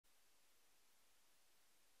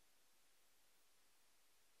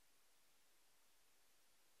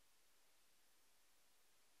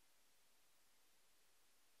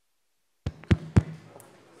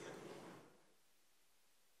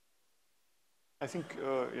I think,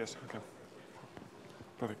 yes, okay.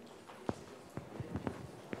 Perfect.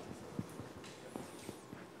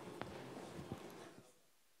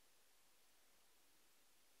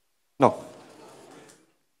 No.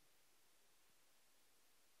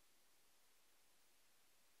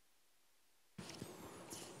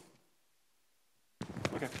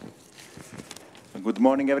 Okay. Good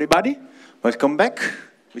morning, everybody. Welcome back.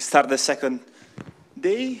 We start the second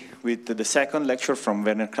day with the second lecture from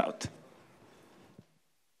Werner Krauth.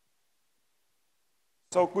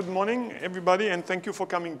 So good morning, everybody, and thank you for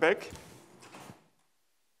coming back.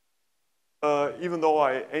 Even though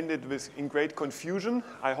I ended in great confusion,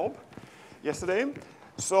 I hope, yesterday.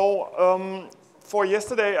 So for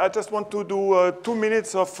yesterday, I just want to do 2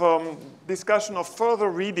 minutes of discussion of further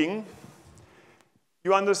reading.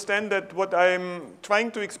 You understand that what I'm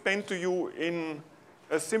trying to explain to you in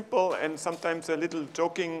a simple and sometimes a little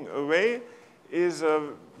joking way is a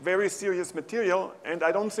very serious material, and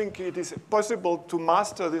I don't think it is possible to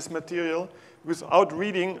master this material without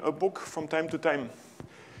reading a book from time to time.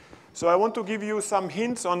 So I want to give you some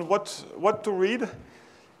hints on what to read,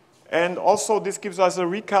 and also this gives us a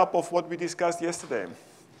recap of what we discussed yesterday.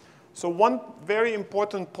 So one very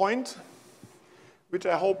important point, which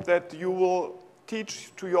I hope that you will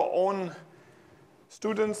teach to your own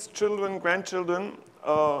students, children, grandchildren,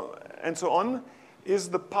 and so on, is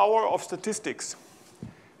the power of statistics,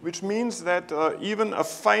 which means that even a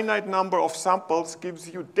finite number of samples gives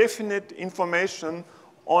you definite information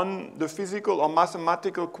on the physical or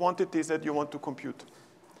mathematical quantities that you want to compute.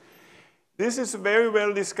 This is very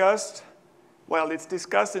well discussed. Well, it's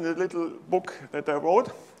discussed in a little book that I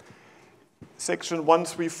wrote, section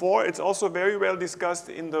 134. It's also very well discussed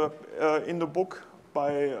in the book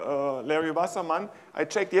by Larry Wasserman. I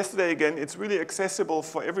checked yesterday again. It's really accessible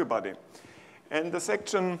for everybody. And the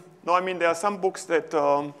section, no, I mean, there are some books that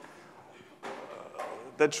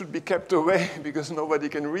that should be kept away because nobody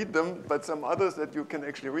can read them, but some others that you can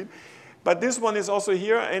actually read. But this one is also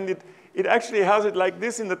here, and it actually has it like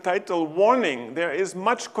this in the title, warning. There is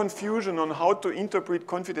much confusion on how to interpret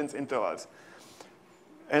confidence intervals.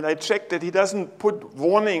 And I checked that he doesn't put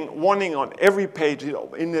warning on every page.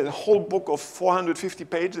 In the whole book of 450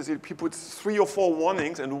 pages, he puts 3 or 4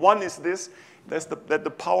 warnings, and one is this, that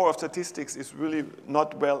the power of statistics is really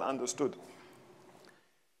not well understood.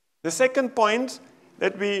 The second point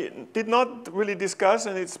that we did not really discuss,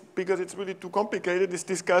 and it's because it's really too complicated, is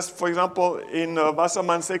discussed, for example, in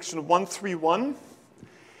Wasserman section 131.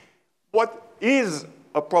 What is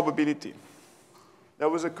a probability? There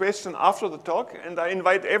was a question after the talk, and I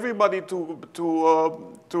invite everybody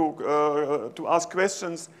to ask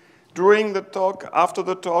questions during the talk, after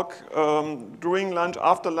the talk, during lunch,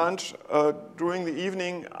 after lunch, during the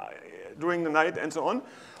evening, during the night, and so on.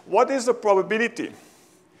 What is a probability?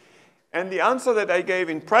 And the answer that I gave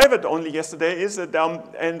in private only yesterday is that,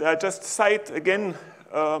 and I just cite again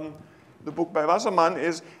the book by Wasserman,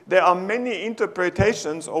 is there are many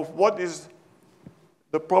interpretations of what is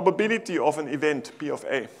the probability of an event, P of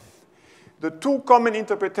A. The 2 common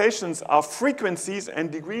interpretations are frequencies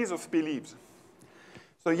and degrees of beliefs.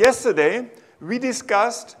 So yesterday, we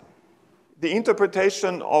discussed the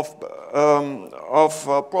interpretation of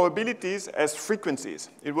probabilities as frequencies.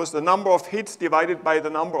 It was the number of hits divided by the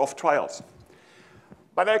number of trials.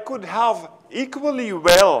 But I could have equally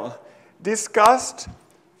well discussed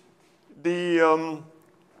the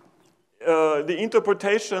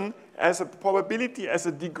interpretation as a probability, as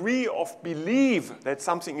a degree of belief that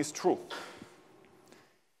something is true.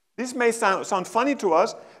 This may sound funny to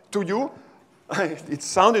you. It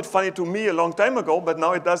sounded funny to me a long time ago, but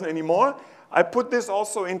now it doesn't anymore. I put this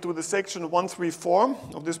also into the section 134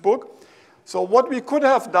 of this book. So what we could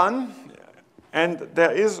have done, and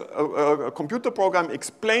there is a computer program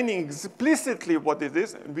explaining explicitly what it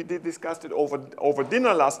is, and we did discuss it over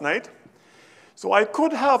dinner last night. So I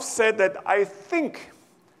could have said that I think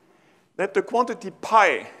that the quantity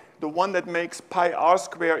pi, the one that makes pi r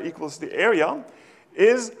squared equals the area,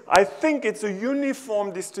 is, I think it's a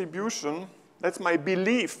uniform distribution. That's my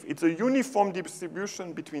belief. It's a uniform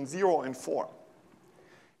distribution between 0 and 4.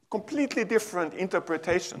 Completely different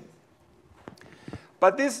interpretation.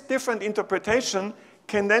 But this different interpretation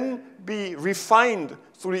can then be refined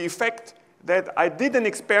through the effect that I did an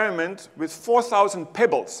experiment with 4,000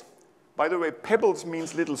 pebbles. By the way, pebbles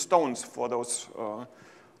means little stones for those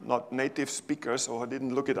not native speakers or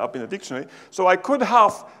didn't look it up in a dictionary. So I could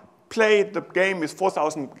have played the game with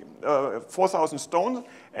 4,000 stones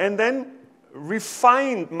and then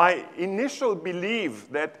refined my initial belief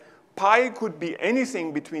that pi could be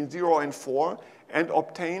anything between 0 and 4 and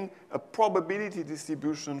obtain a probability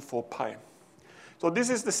distribution for pi. So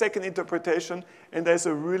this is the second interpretation, and there's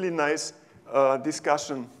a really nice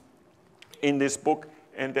discussion in this book,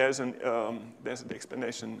 and there's an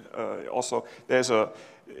explanation also.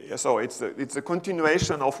 So it's a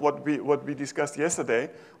continuation of what we discussed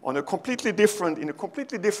yesterday on a completely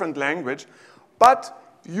different language, but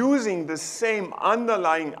using the same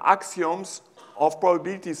underlying axioms of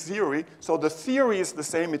probability theory. So the theory is the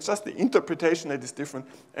same, it's just the interpretation that is different.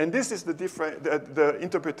 And this is the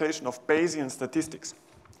interpretation of Bayesian statistics.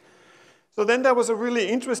 So then there was a really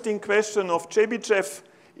interesting question of Chebyshev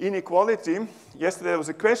inequality. Yesterday there was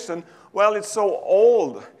a question, well, it's so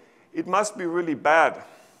old, it must be really bad.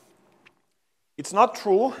 It's not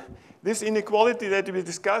true. This inequality that we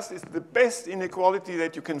discussed is the best inequality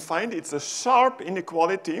that you can find. It's a sharp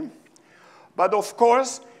inequality. But of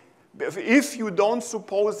course, if you don't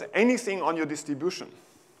suppose anything on your distribution.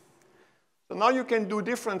 So now you can do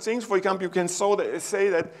different things. For example, you can say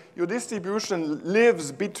that your distribution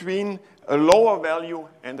lives between a lower value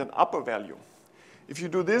and an upper value. If you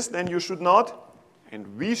do this, then you should not, and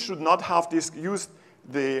we should not have use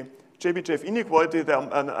the Chebyshev inequality.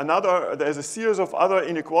 There's a series of other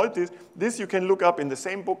inequalities. This you can look up in the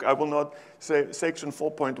same book. I will not say section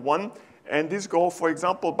 4.1. And these go, for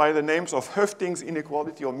example, by the names of Höfting's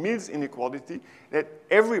inequality or Mills inequality that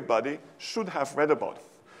everybody should have read about.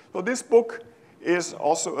 So this book is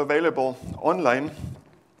also available online,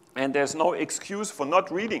 and there's no excuse for not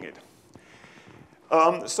reading it.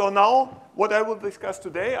 So now, what I will discuss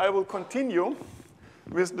today, I will continue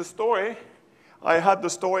with the story. I had the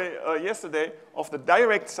story yesterday of the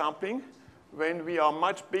direct sampling when we are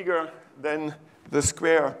much bigger than the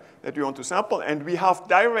square that we want to sample, and we have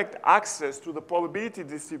direct access to the probability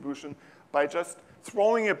distribution by just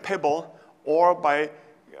throwing a pebble or by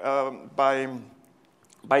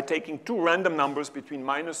taking two random numbers between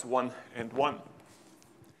 -1 and 1.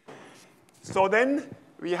 So then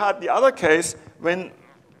we had the other case when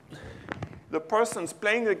the persons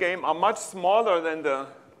playing the game are much smaller than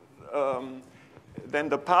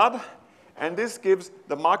the pad, and this gives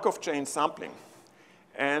the Markov chain sampling.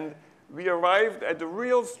 And we arrived at a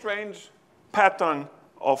real strange pattern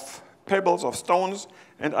of pebbles, of stones,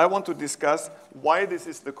 and I want to discuss why this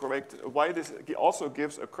is why this also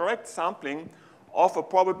gives a correct sampling of a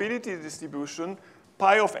probability distribution,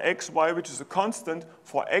 pi of x, y, which is a constant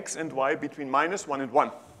for x and y between -1 and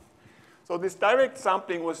 1. So this direct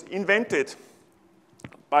sampling was invented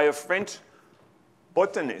by a French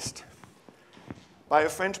botanist.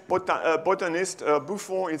 Buffon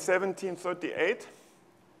in 1738,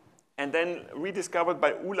 and then rediscovered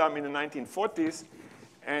by Ulam in the 1940s,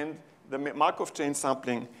 and the Markov chain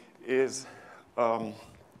sampling is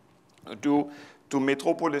due to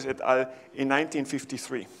Metropolis et al. In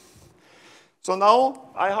 1953. So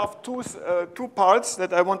now I have two parts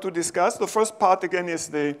that I want to discuss. The first part again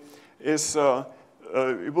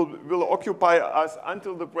will occupy us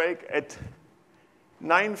until the break at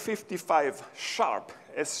 9:55 sharp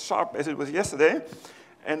as it was yesterday,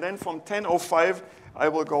 and then from 10:05 I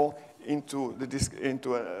will go into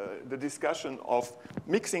the discussion of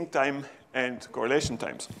mixing time and correlation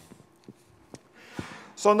times.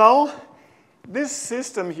 So now, this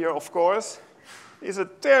system here, of course, is a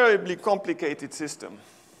terribly complicated system.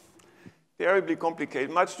 Terribly complicated,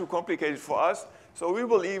 much too complicated for us. So we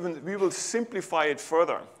will simplify it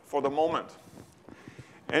further for the moment.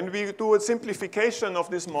 And we do a simplification of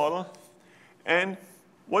this model. And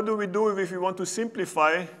what do we do if we want to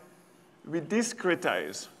simplify? We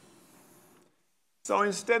discretize. So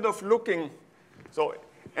instead of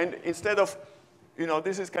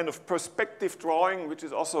this is kind of perspective drawing, which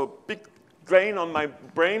is also a big drain on my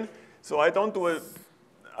brain. So I don't do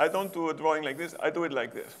a drawing like this, I do it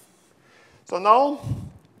like this. So now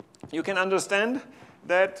you can understand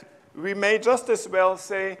that we may just as well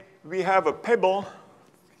say we have a pebble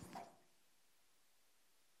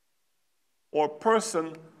or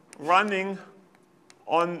person running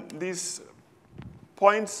on these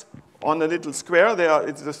points on a little square.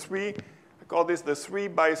 It's the I call this the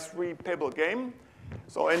 3x3 pebble game.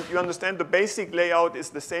 So, and you understand the basic layout is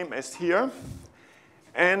the same as here.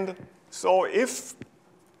 And so if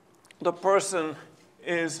the person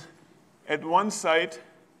is at one side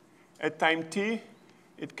at time t,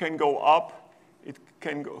 it can go up,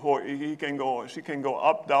 she can go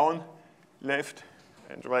up, down, left,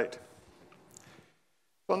 and right.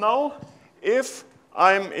 So now, if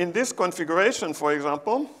I'm in this configuration, for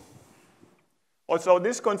example, also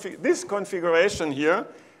this configuration here,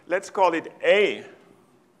 let's call it A,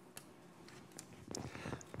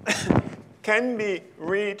 can be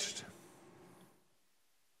reached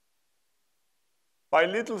by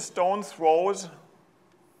little stone throws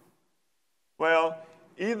Well,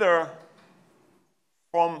 either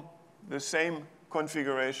from the same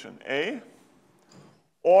configuration A,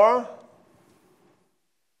 or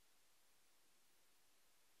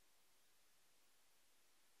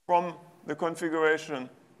from the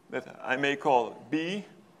configuration that I may call B,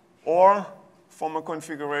 or from a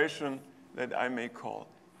configuration that I may call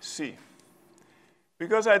C.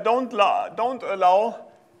 Because I don't allow,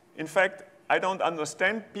 in fact, I don't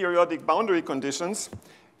understand periodic boundary conditions,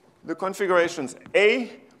 the configurations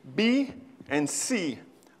A, B, and C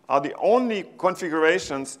are the only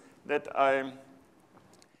configurations that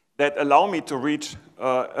allow me to reach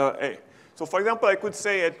A. So for example, I could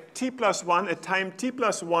say at t plus 1, at time t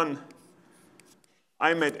plus 1,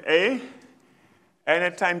 I'm at A, and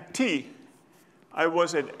at time t, I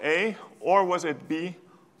was at A, or was at B,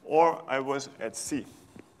 or I was at C.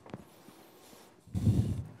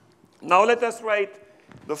 Now let us write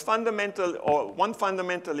the fundamental, or one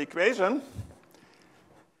fundamental equation.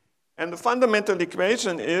 And the fundamental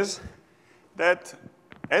equation is that,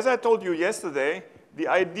 as I told you yesterday, the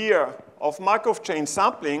idea of Markov chain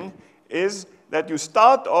sampling is that you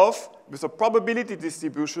start off with a probability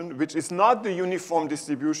distribution which is not the uniform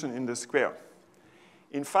distribution in the square.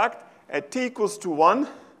 In fact, at t equals to 1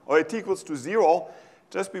 or at t equals to 0,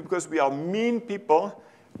 just because we are mean people,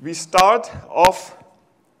 we start off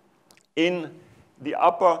in the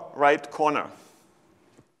upper right corner.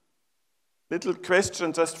 Little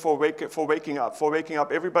question just for waking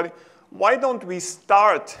up everybody. Why don't we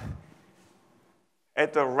start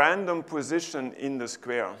at a random position in the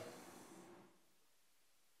square?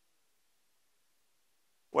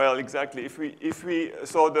 Well, exactly.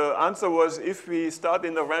 So the answer was if we start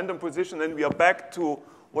in a random position, then we are back to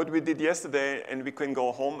what we did yesterday, and we can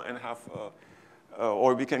go home and have,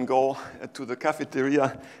 or we can go to the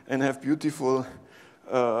cafeteria and have beautiful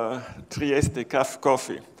Trieste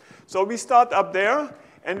coffee. So we start up there,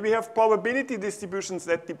 and we have probability distributions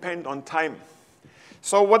that depend on time.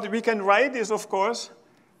 So what we can write is, of course,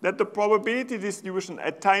 that the probability distribution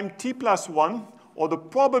at time t plus 1, or the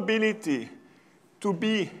probability to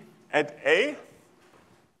be at A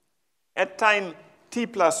at time t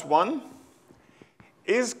plus 1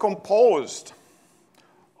 is composed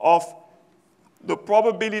of the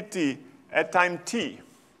probability at time t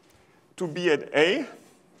to be at A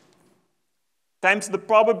times the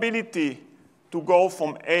probability to go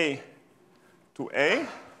from A to A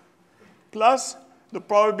plus the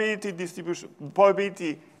probability distribution,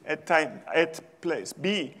 probability at place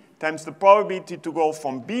B times the probability to go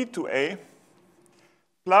from B to A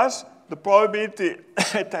plus the probability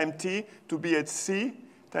at time t to be at C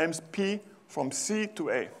times P from C to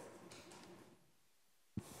A.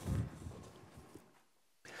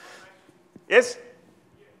 Yes?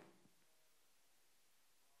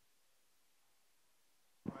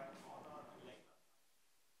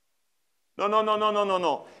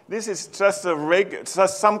 No. This is just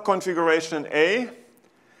just some configuration A.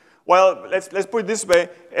 Well, let's put it this way.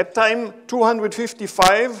 At time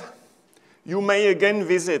 255, you may again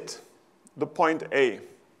visit the point A.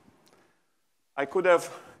 I could have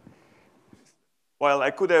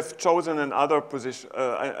chosen another position.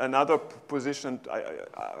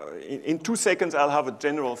 In 2 seconds, I'll have a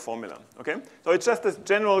general formula. Okay? So it's just a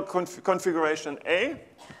general configuration A.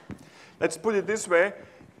 Let's put it this way.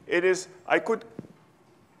 It is, I could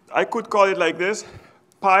call it like this: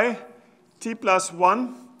 pi t plus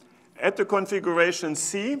 1 at the configuration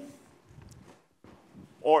C,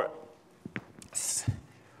 or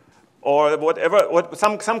whatever,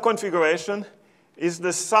 some configuration is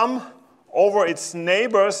the sum over its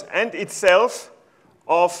neighbors and itself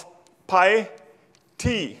of pi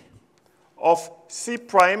t of C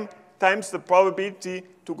prime times the probability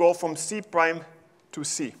to go from C prime to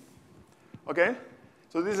C. Okay?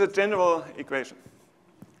 So this is a general equation.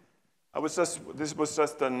 This was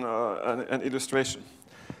just an illustration.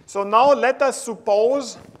 So now let us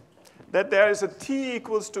suppose that there is a t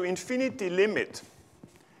equals to infinity limit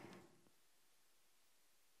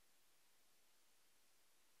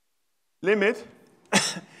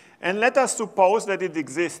and let us suppose that it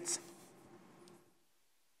exists.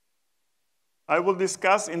 I will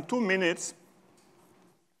discuss in 2 minutes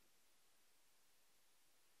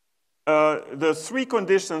the 3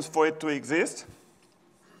 conditions for it to exist.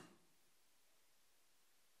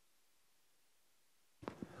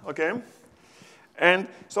 Okay? And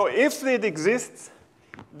so if it exists,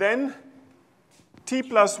 then t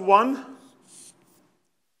plus 1,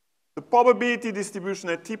 the probability distribution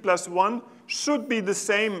at t plus 1 should be the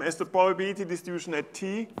same as the probability distribution at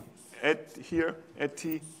t, at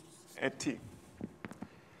t.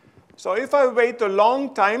 So if I wait a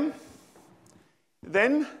long time,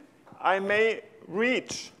 then I may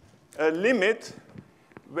reach a limit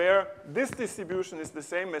where this distribution is the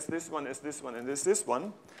same as this one, and this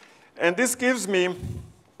one. And this gives me,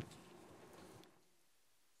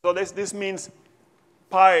 so this means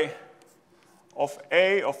pi of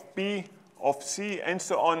A, of B, of C, and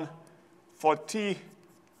so on for t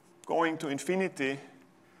going to infinity,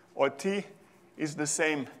 or t is the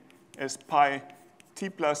same as pi t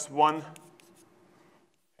plus 1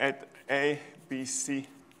 at A, B, C,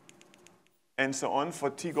 and so on for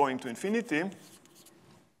t going to infinity.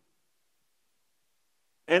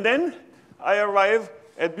 And then I arrive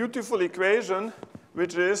at a beautiful equation,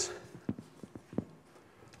 which is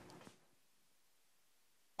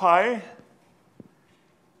pi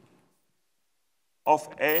of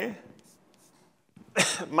A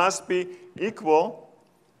must be equal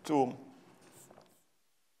to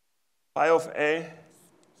pi of A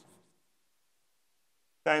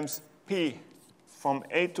times P from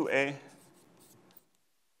A to A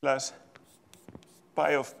plus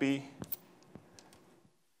pi of B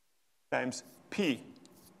times P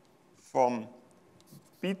from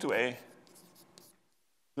B to A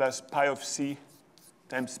plus pi of C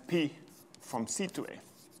times P from C to A.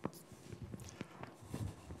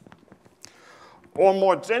 Or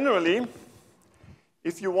more generally,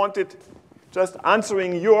 if you wanted just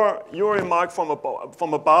answering your remark from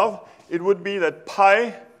above, it would be that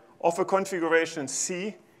pi of a configuration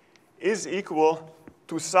C is equal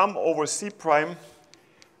to sum over C prime,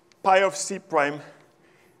 pi of C prime,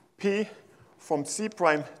 P from C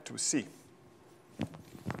prime to C.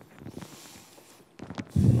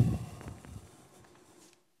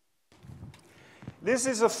 This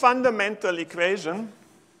is a fundamental equation.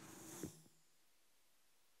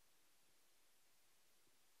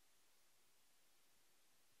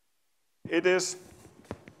 It is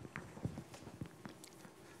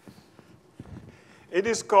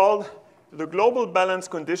called the global balance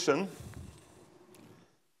condition.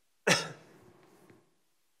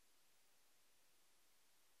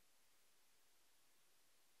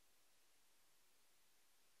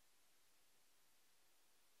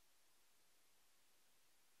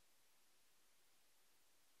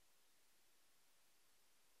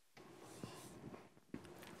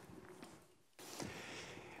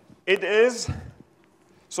 It is,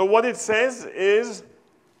 so what it says is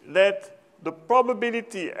that the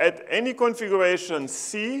probability at any configuration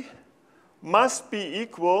C must be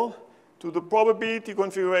equal to the probability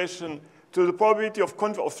configuration, to the probability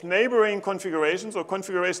of neighboring configurations or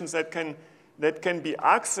configurations that can be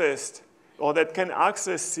accessed or that can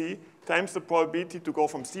access C times the probability to go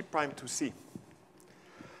from C prime to C.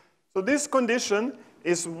 So this condition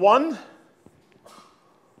is one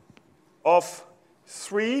of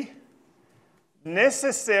three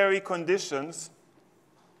necessary conditions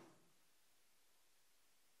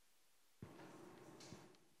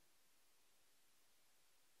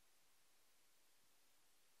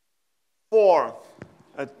for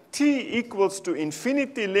a t equals to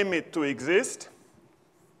infinity limit to exist,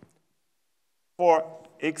 for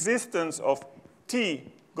existence of t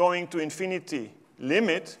going to infinity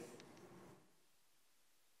limit,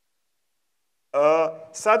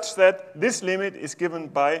 such that this limit is given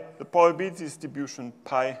by the probability distribution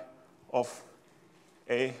pi of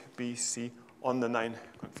A, B, C on the 9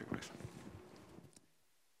 configuration.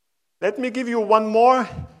 Let me give you one more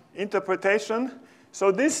interpretation.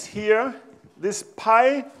 So this here, this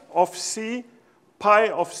pi of C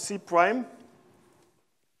prime,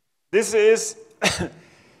 this is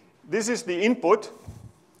this is the input.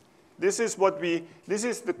 This is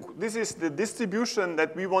the distribution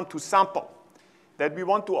that we want to sample.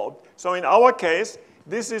 So in our case,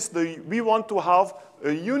 we want to have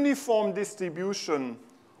a uniform distribution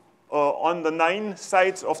on the 9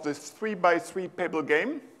 sides of the 3x3 pebble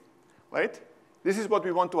game, right? This is what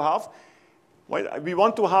we want to have. Right? We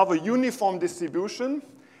want to have a uniform distribution,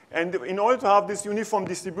 and in order to have this uniform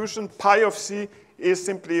distribution, pi of C is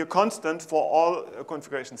simply a constant for all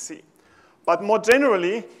configuration C. But more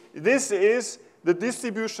generally, this is the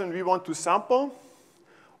distribution we want to sample.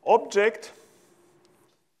 Object,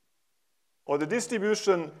 or the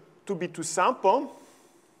distribution to be to sample.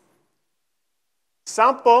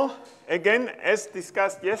 Sample, again, as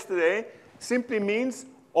discussed yesterday, simply means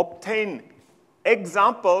obtain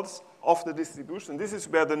examples of the distribution. This is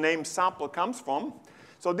where the name sample comes from.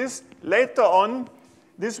 So this, later on,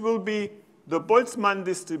 this will be the Boltzmann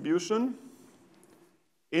distribution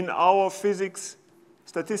in our physics,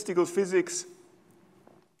 statistical physics,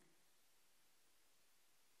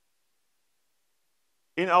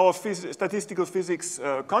 in our statistical physics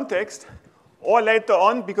context, or later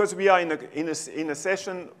on, because we are in a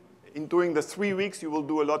session during the 3 weeks, you will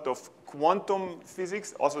do a lot of quantum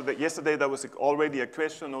physics. Also, yesterday there was already a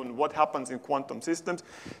question on what happens in quantum systems.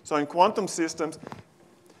 So in quantum systems,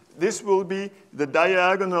 this will be the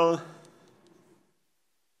diagonal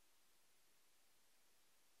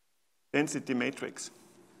density matrix.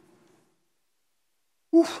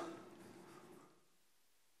 Oof.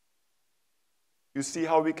 You see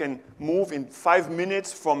how we can move in 5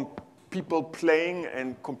 minutes from people playing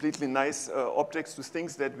and completely nice objects to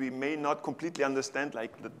things that we may not completely understand,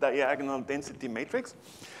 like the diagonal density matrix.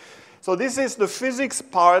 So this is the physics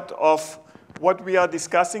part of what we are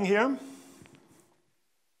discussing here.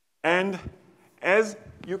 And as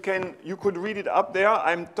you could read it up there,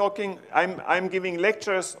 I'm giving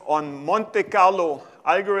lectures on Monte Carlo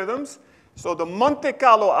algorithms. So the Monte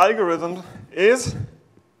Carlo algorithm is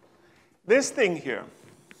this thing here.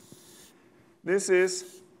 This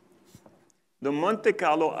is the Monte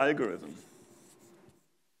Carlo algorithm.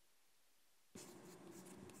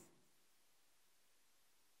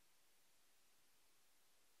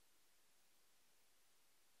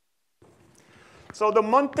 So the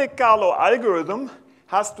Monte Carlo algorithm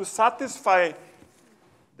has to satisfy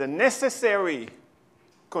the necessary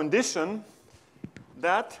condition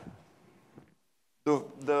that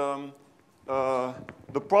the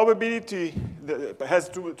probability has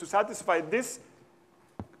to satisfy this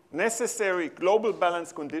necessary global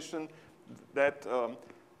balance condition that,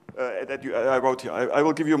 I wrote here. I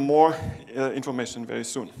will give you more information very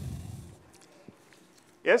soon.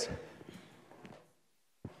 Yes?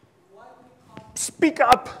 Speak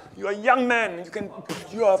up. You're a young man.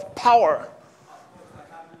 You have power.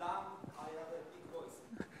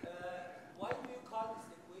 Why do you call this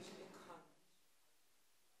equation a condition?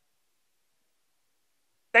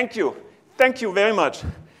 Thank you. Thank you very much.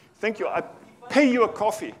 Thank you. I pay you a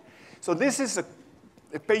coffee. So this is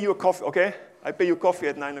I pay you a coffee, okay? I pay you coffee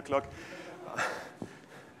at 9 o'clock.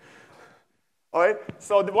 All right,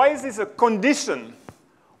 so why is this a condition?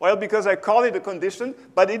 Well, because I call it a condition,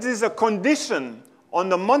 but it is a condition on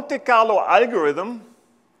the Monte Carlo algorithm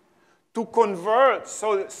to convert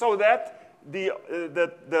so that the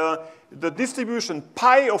distribution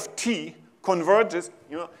pi of t converges.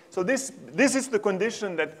 So this is the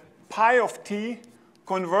condition that pi of t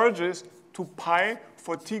converges to pi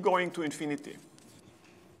for t going to infinity.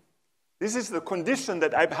 This is the condition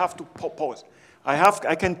that I have to propose.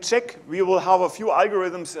 I can check. We will have a few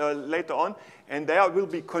algorithms later on, and there will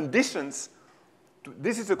be conditions.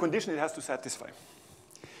 This is a condition it has to satisfy.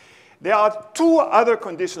 There are two other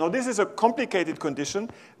conditions. Now, this is a complicated condition.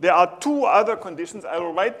 There are two other conditions. I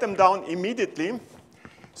will write them down immediately.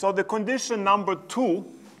 So the condition number 2,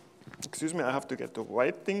 excuse me, I have to get the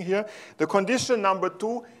right thing here. The condition number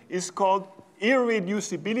 2 is called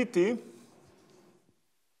irreducibility.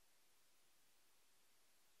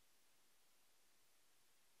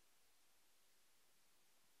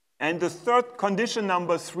 And the third condition,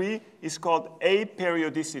 number 3, is called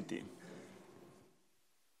aperiodicity.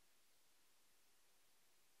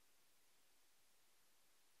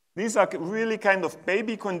 These are really kind of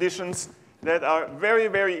baby conditions that are very,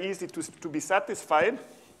 very easy to be satisfied.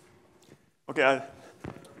 Okay.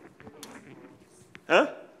 Huh?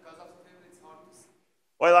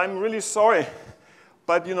 Well, I'm really sorry.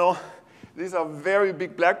 But, these are very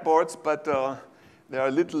big blackboards, but they are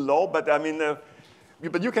a little low. But, I mean,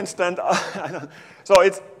 but you can stand up. So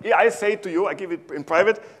I say to you, I give it in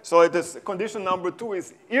private. So it is condition number 2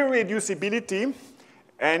 is irreducibility,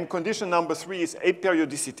 and condition number 3 is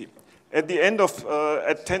aperiodicity. At the end of,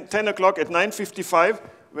 at 10 o'clock, at 9:55,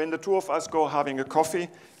 when the two of us go having a coffee,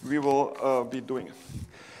 we will be doing it.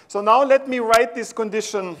 So now let me write this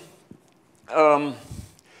condition.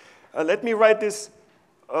 Let me write this.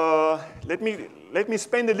 Let me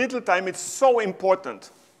spend a little time. It's so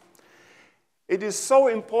important. It is so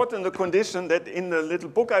important, the condition, that in the little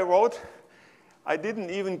book I wrote, I didn't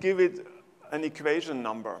even give it an equation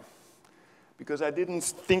number, because I didn't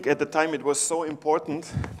think at the time it was so important.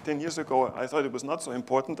 10 years ago, I thought it was not so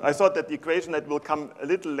important. I thought that the equation that will come a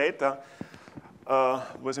little later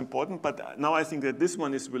was important, but now I think that this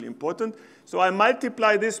one is really important. So I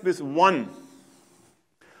multiply this with 1,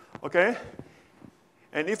 okay?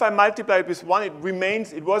 And if I multiply it with 1, it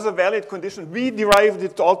remains, it was a valid condition. We derived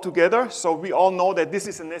it all together, so we all know that this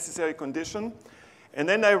is a necessary condition. And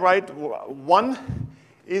then I write 1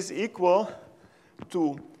 is equal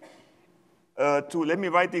to let me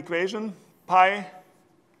write the equation, pi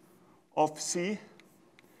of c,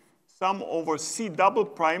 sum over c double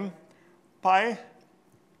prime, pi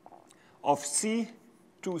of c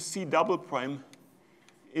to c double prime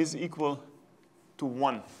is equal to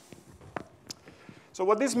 1. So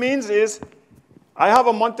what this means is I have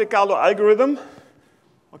a Monte Carlo algorithm,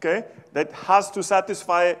 okay, that has to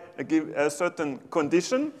satisfy a certain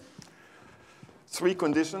condition, 3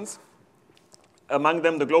 conditions, among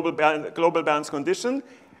them the global balance condition.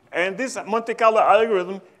 And this Monte Carlo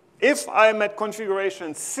algorithm, if I'm at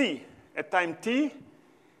configuration C at time t,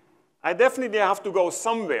 I definitely have to go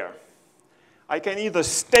somewhere. I can either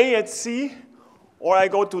stay at C, or I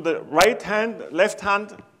go to the right hand, left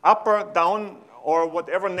hand, upper, down, or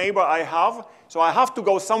whatever neighbor I have. So I have to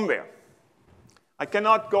go somewhere. I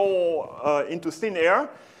cannot go into thin air.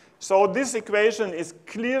 So this equation is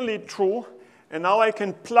clearly true. And now I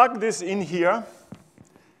can plug this in here.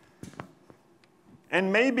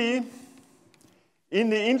 And maybe, in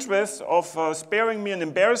the interest of sparing me an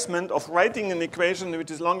embarrassment of writing an equation which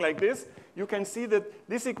is long like this, you can see that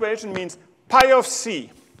this equation means pi of C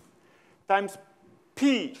times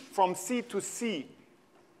P from C to C,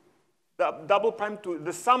 the double prime to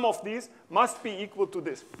the sum of these must be equal to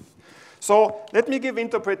this. So let me give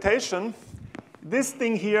interpretation. This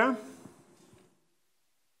thing here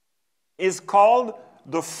is called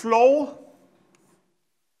the flow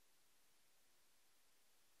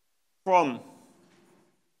from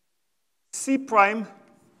C prime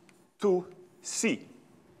to C.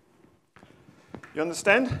 You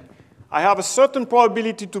understand? I have a certain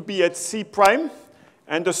probability to be at C prime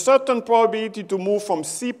and a certain probability to move from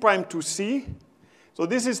C prime to C. So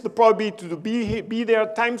this is the probability to be there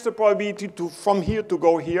times the probability to from here to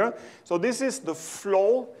go here. So this is the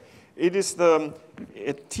flow. It is the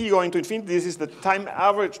at t going to infinity. This is the time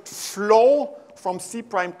averaged flow from C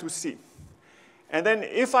prime to C. And then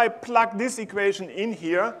if I plug this equation in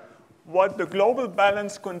here, what the global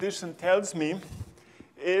balance condition tells me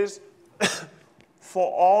is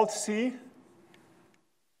for all C,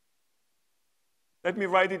 let me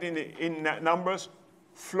write it in numbers,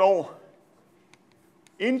 flow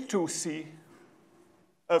into C,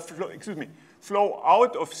 flow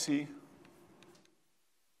out of C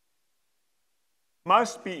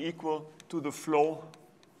must be equal to the flow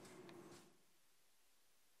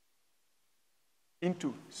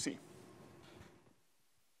into C.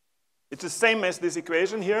 It's the same as this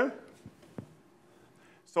equation here.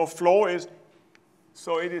 So flow is,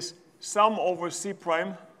 so it is sum over C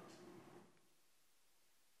prime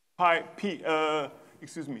pi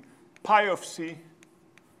of C,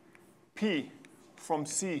 P from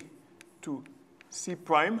C to C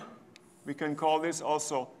prime. We can call this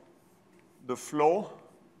also the flow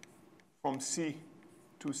from C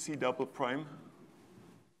to C double prime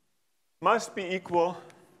must be equal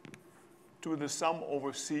to the sum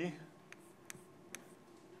over C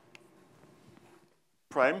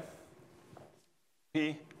prime,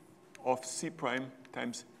 P of C prime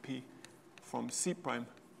times P from C prime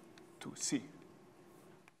to C.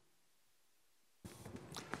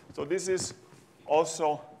 So this is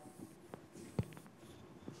also,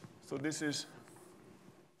 so this is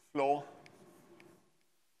flow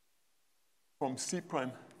from C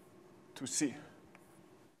prime to C.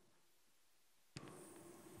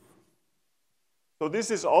 So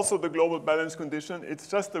this is also the global balance condition. It's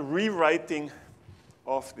just a rewriting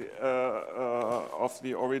of the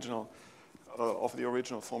original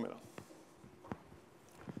formula.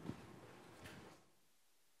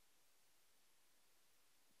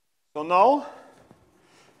 So now,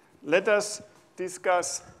 let us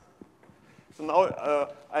discuss. So now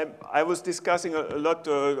I was discussing a lot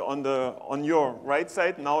on your right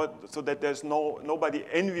side. Now, so that there's nobody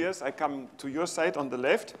envious, I come to your side on the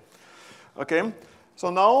left. Okay. So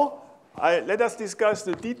now let us discuss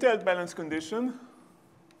the detailed balance condition.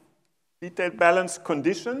 Detailed balance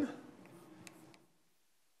condition.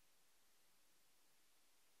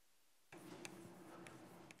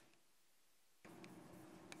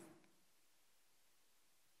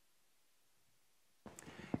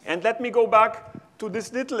 And let me go back to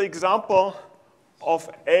this little example of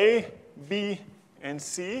A, B, and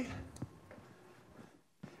C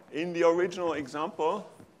in the original example.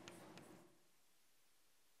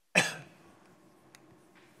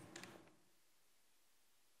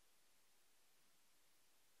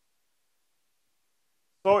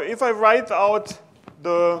 So if I write out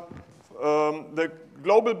the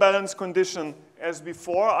global balance condition as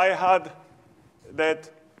before, I had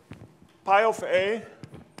that pi of A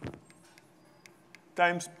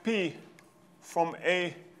times P from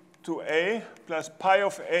A to A plus pi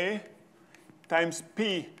of A times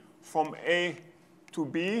P from A to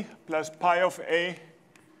B plus pi of A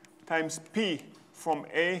times P from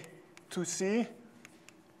A to C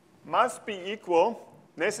must be equal,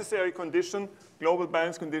 necessary condition, global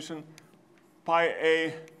balance condition, pi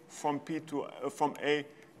A from A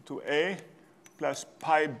to A plus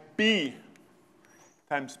pi B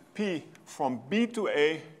times P from B to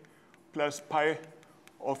A plus pi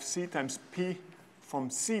of C times P from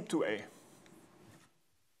C to A.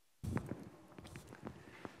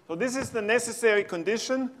 So this is the necessary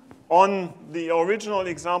condition on the original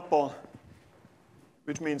example,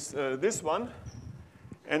 which means this one.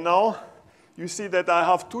 And now you see that I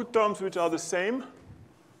have two terms which are the same.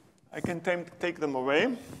 I can take them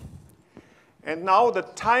away. And now the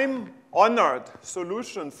time-honored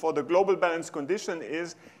solution for the global balance condition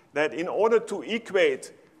is that in order to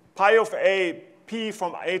equate pi of A, P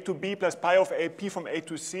from A to B plus pi of A, P from A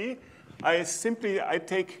to C, I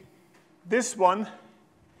take this one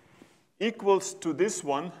equals to this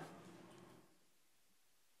one,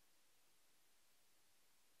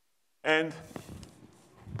 and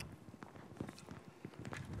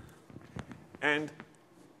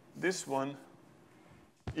this one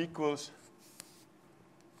equals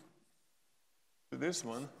to this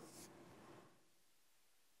one.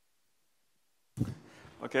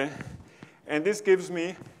 Okay? And this gives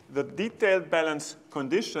me the detailed balance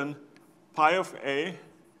condition, pi of A,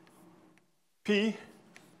 P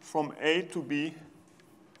from A to B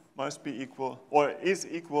must be equal, or is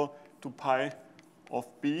equal to pi of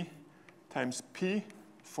B times P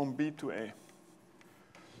from B to A.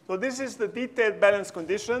 So this is the detailed balance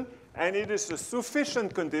condition, and it is a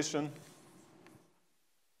sufficient condition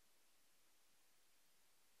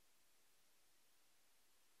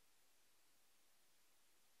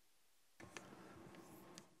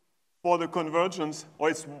for the convergence, or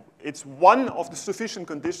it's one of the sufficient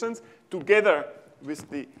conditions together with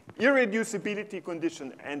the irreducibility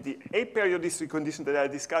condition and the aperiodicity condition that I'll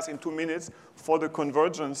discuss in 2 minutes for the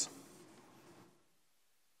convergence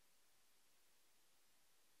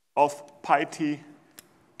of pi t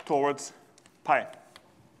towards pi.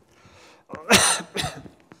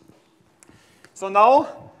 So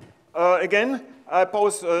now, again, I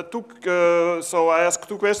pose so I ask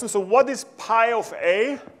two questions. So what is pi of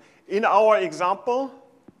A in our example?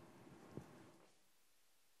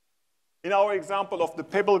 In our example of the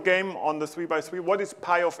pebble game on the 3x3, what is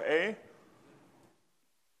pi of A?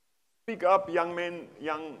 Speak up, young men,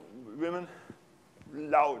 young women,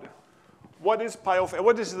 loud. What is pi of A?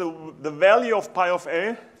 What is the value of pi of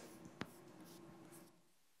A?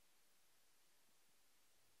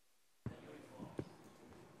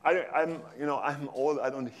 I'm old,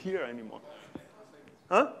 I don't hear anymore.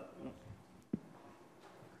 Huh?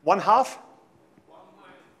 1/2?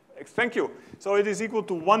 Thank you. So it is equal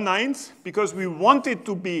to 1/9 because we want it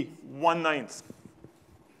to be 1/9.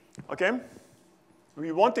 Okay?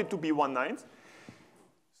 We want it to be 1/9.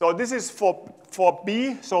 So this is for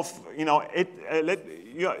B. So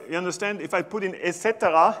you understand if I put in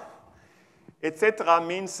etc.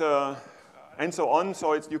 Means and so on.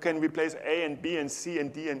 So you can replace A and B and C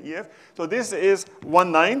and D and E, F. So this is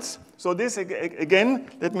 1/9. So this again,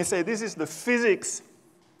 let me say this is the physics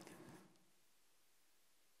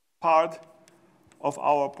part of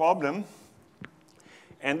our problem.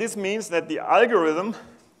 And this means that the algorithm,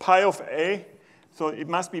 pi of A, so it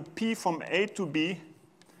must be P from A to B,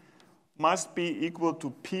 must be equal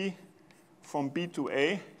to P from B to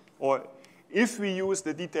A. Or if we use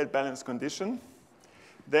the detailed balance condition,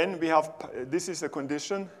 then we have, this is a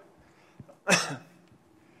condition,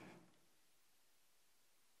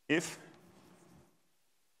 if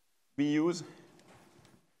we use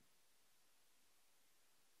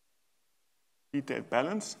detailed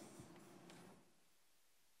balance.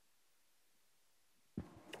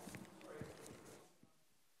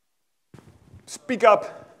 Speak up.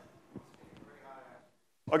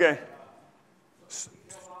 Okay.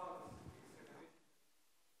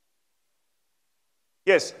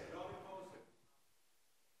 Yes.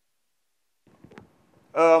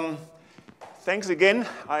 Thanks again.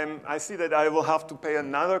 I see that I will have to pay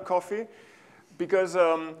another coffee. Because,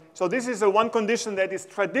 so this is one condition that is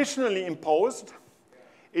traditionally imposed.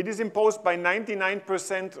 It is imposed by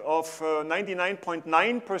 99% of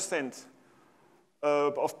 99.9%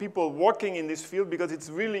 of people working in this field because it's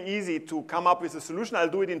really easy to come up with a solution. I'll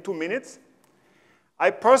do it in 2 minutes. I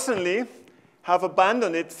personally have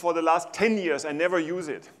abandoned it for the last 10 years. I never use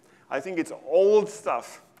it. I think it's old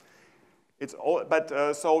stuff. It's old,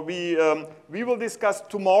 but so we will discuss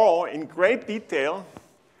tomorrow in great detail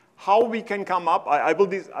how we can come up. I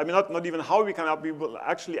mean, not even how we come up. We will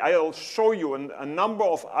actually, I'll show you a number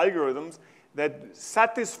of algorithms that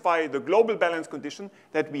satisfy the global balance condition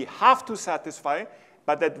that we have to satisfy,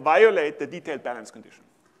 but that violate the detailed balance condition.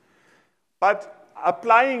 But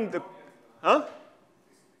applying the, huh?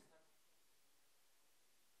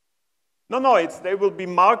 No, they will be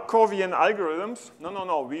Markovian algorithms. No.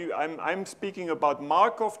 I'm speaking about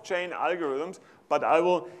Markov chain algorithms, but I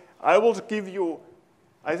will give you,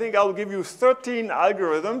 I think I'll give you 13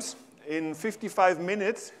 algorithms in 55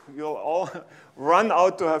 minutes. You'll all run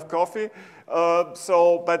out to have coffee.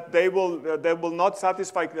 But they will not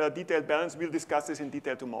satisfy detailed balance. We'll discuss this in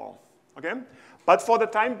detail tomorrow. Okay? But for the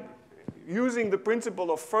time, using the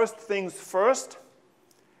principle of first things first,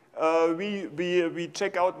 we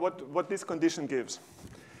check out what this condition gives.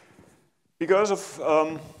 Because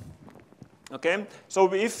of, okay,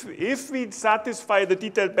 so if we satisfy the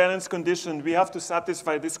detailed balance condition, we have to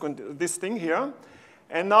satisfy this thing here.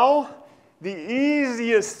 And now the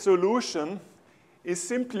easiest solution is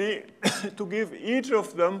simply to give each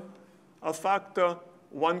of them a factor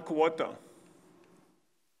 1/4.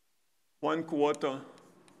 1/4,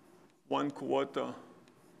 1/4,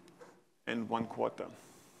 and 1/4.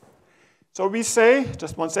 So we say,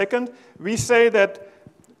 just 1 second, we say that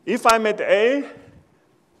if I'm at A,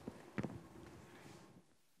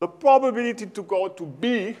 the probability to go to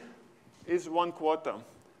B is 1/4.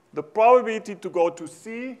 The probability to go to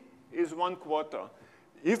C is 1/4.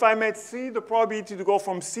 If I'm at C, the probability to go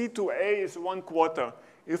from C to A is 1/4.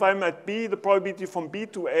 If I'm at B, the probability from B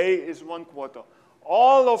to A is 1/4.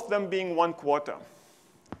 All of them being 1/4.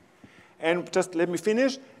 And just let me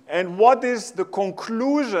finish. And what is the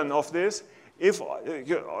conclusion of this? If,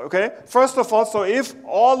 okay, first of all, so if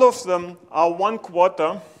all of them are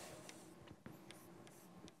 1/4,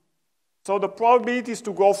 so the probabilities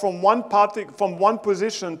to go from one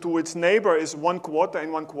position to its neighbor is 1/4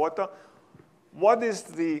 and 1/4. What is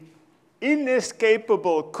the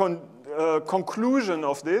inescapable conclusion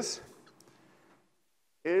of this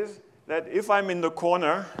is that if I'm in the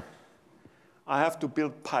corner, I have to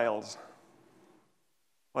build piles.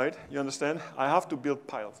 Right? You understand? I have to build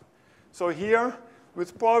piles. So here,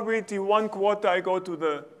 with probability 1/4, I go to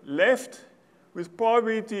the left. With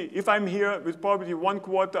probability, if I'm here, with probability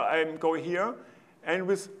 1/4, I go here. And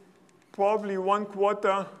with probably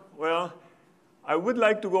 1/4, well, I would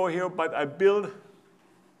like to go here, but I build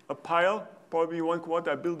a pile. Probably 1/4,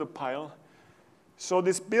 I build a pile. So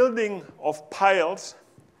this building of piles,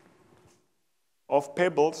 of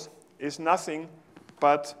pebbles, is nothing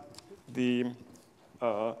but the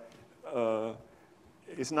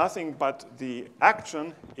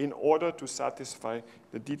action in order to satisfy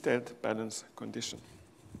the detailed balance condition.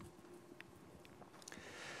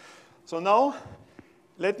 So now,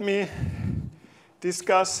 let me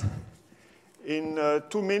discuss in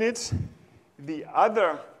 2 minutes the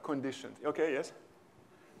other conditions. Okay, yes?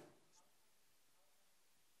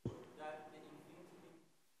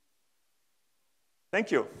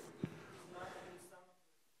 Thank you.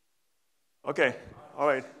 Okay, all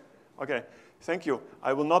right, okay. Thank you.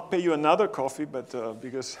 I will not pay you another coffee, but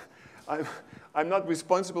because I'm not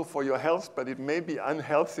responsible for your health, but it may be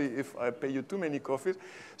unhealthy if I pay you too many coffees.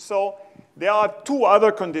 So there are 2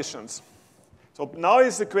 other conditions. So now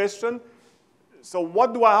is the question, so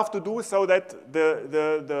what do I have to do so that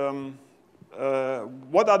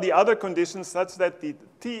what are the other conditions such that the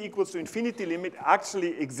t equals to infinity limit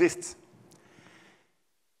actually exists?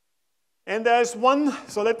 And there's one,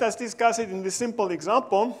 so let us discuss it in this simple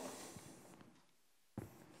example.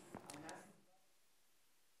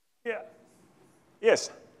 Yeah.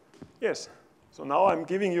 Yes. Yes. So now I'm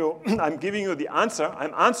giving you the answer.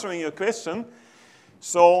 I'm answering your question.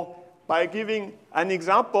 So by giving an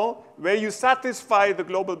example where you satisfy the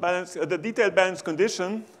global balance, the detailed balance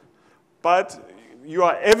condition, but you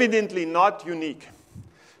are evidently not unique.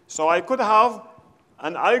 So I could have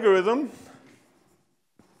an algorithm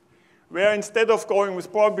where instead of going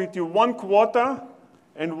with probability 1/4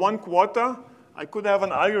 and 1/4, I could have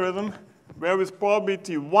an algorithm where with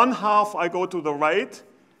probability 1/2 I go to the right,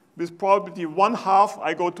 with probability 1/2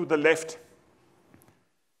 I go to the left.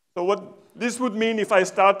 So what this would mean, if I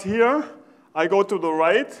start here, I go to the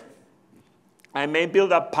right, I may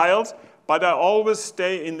build up piles, but I always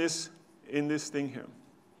stay in this thing here.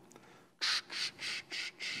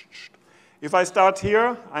 If I start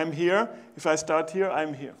here, I'm here. If I start here,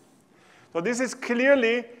 I'm here. So this is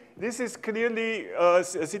clearly a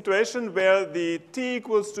situation where the t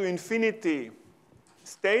equals to infinity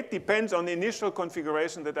state depends on the initial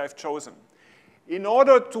configuration that I've chosen. In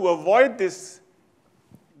order to avoid this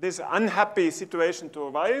unhappy situation to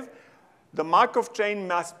arrive, the Markov chain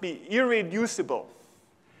must be irreducible.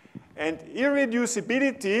 And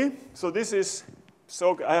irreducibility,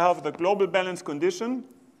 so I have the global balance condition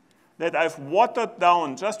that I've watered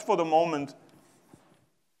down just for the moment.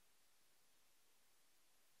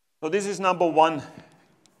 So this is number 1,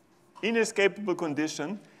 inescapable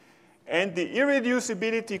condition. And the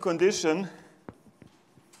irreducibility condition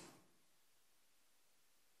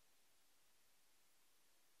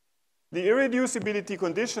The irreducibility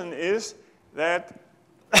condition is that,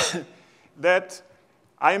 that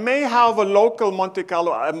I may have a local Monte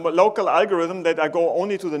Carlo, a local algorithm that I go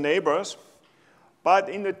only to the neighbors, but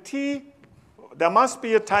in the t, there must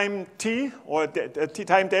be a time t, or a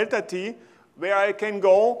time delta t, where I can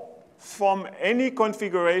go from any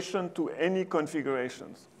configuration to any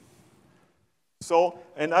configurations. So,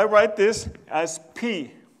 and I write this as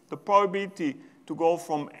P, the probability to go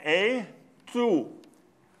from A to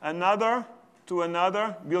another,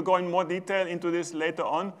 we'll go in more detail into this later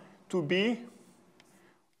on, to B,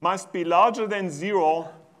 must be larger than 0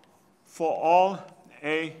 for all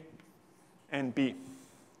A and B.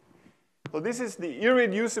 So this is the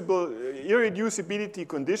irreducibility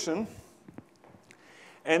condition.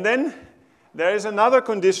 And then there is another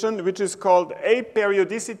condition which is called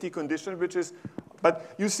aperiodicity condition, which is,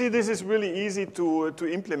 but you see this is really easy to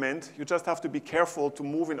implement. You just have to be careful to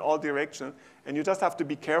move in all directions, and you just have to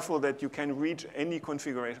be careful that you can reach any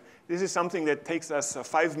configuration. This is something that takes us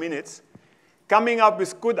 5 minutes. Coming up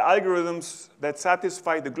with good algorithms that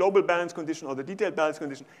satisfy the global balance condition or the detailed balance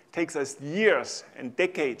condition takes us years and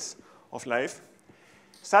decades of life.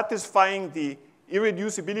 Satisfying the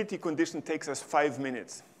irreducibility condition takes us 5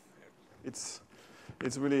 minutes. It's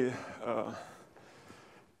really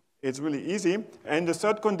easy. And the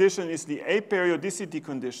third condition is the aperiodicity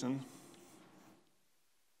condition.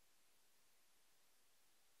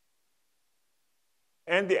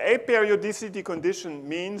 And the aperiodicity condition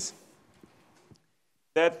means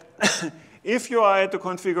that if you are at a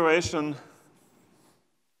configuration,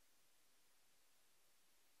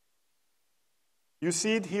 you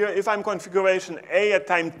see it here, if I'm configuration A at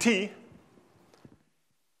time t,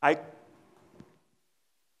 I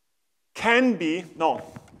can be, no,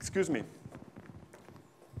 excuse me.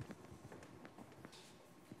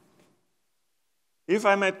 If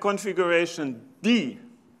I'm at configuration D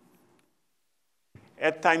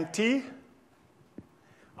at time t,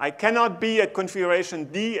 I cannot be at configuration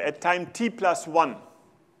D at time t plus 1.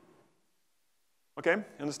 Okay, you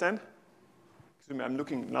understand? Excuse me,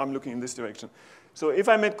 now I'm looking in this direction. So if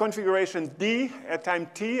I'm at configuration D at time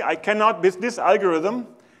t, I cannot, with this algorithm,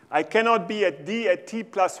 I cannot be at D at t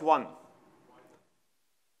plus 1.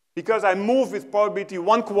 Because I move with probability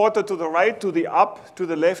 1/4 to the right, to the up, to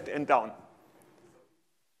the left, and down.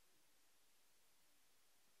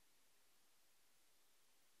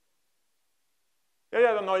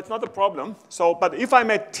 Yeah, no, it's not a problem. So, but if I'm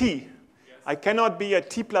at t, yes, I cannot be at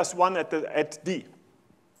t plus 1 at D. I mean,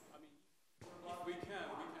 if we can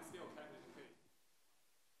still technically.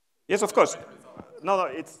 Yes, of course. No,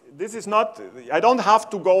 this is not, I don't have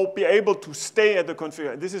to be able to stay at the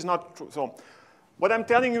configuration. This is not true. So what I'm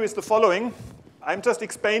telling you is the following. I'm just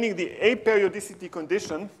explaining the aperiodicity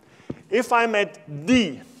condition. If I'm at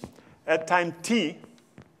D at time t,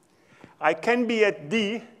 I can be at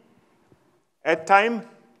D at time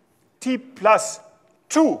t plus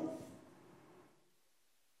 2. You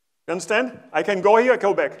understand? I can go here,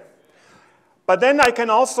 go back. But then I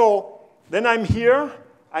can also, then I'm here,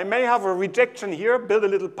 I may have a rejection here, build a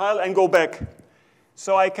little pile, and go back.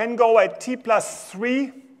 So I can go at t plus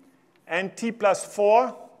 3 and t plus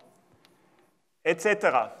 4,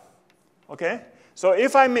 etc. Okay? So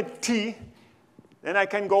if I'm at t, then I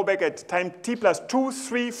can go back at time t plus 2,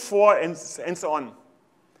 3, 4, and so on.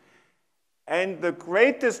 And the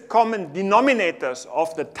greatest common denominators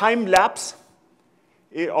of the time lapse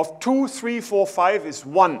of 2, 3, 4, 5 is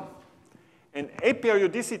 1. And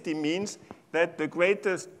aperiodicity means that the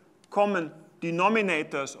greatest common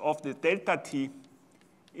denominators of the delta t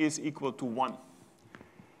is equal to 1.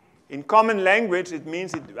 In common language, it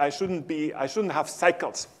means I shouldn't have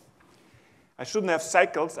cycles. I shouldn't have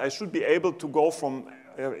cycles. I should be able to go from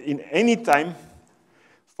in any time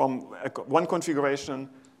from one configuration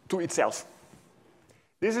to itself.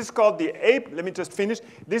 This is called the let me just finish.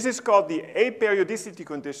 This is called the aperiodicity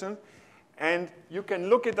condition, and you can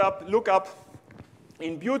look up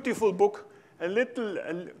in beautiful book, let's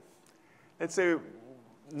say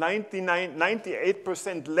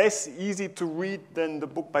 98% less easy to read than the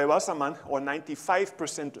book by Wasserman, or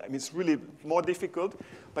 95%, I mean, it's really more difficult,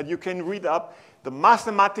 but you can read up the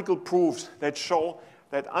mathematical proofs that show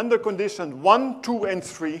that under condition 1, 2, and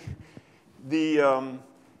 3, the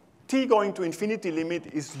t going to infinity limit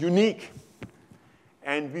is unique.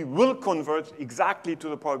 And we will converge exactly to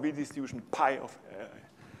the probability distribution pi of,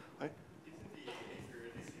 right?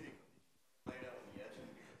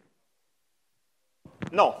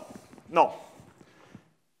 No.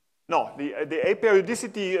 The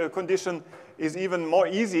aperiodicity condition is even more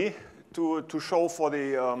easy to show for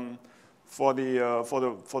the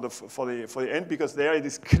end, because there it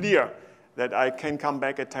is clear that I can come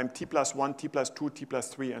back at time t plus 1, t plus 2, t plus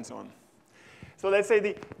 3, and so on. So let's say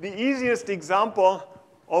the easiest example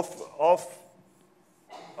of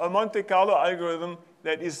a Monte Carlo algorithm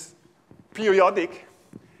that is periodic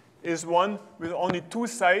is one with only two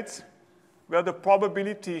sides where the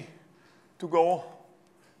probability to go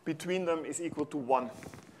between them is equal to 1.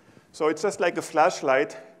 So it's just like a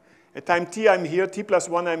flashlight. At time t, I'm here, t plus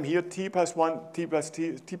 1, I'm here, t plus 1, t plus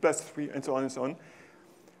 3, and so on and so on.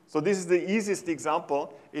 So this is the easiest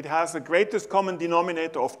example. It has the greatest common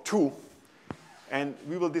denominator of 2. And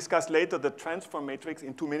we will discuss later the transform matrix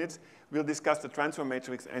in 2 minutes. We'll discuss the transform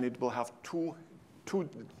matrix, and it will have two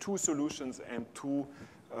solutions and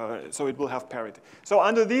so it will have parity. So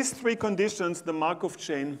under these three conditions, the Markov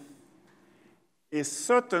chain is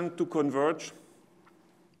certain to converge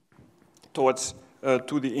towards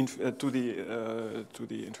to the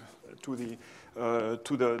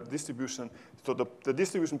distribution. So the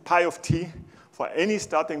distribution pi of t for any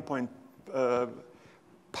starting point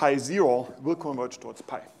pi 0 will converge towards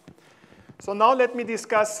pi. So now let me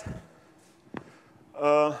discuss.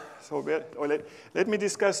 Let me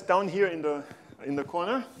discuss down here in the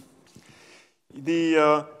corner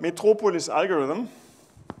the Metropolis algorithm.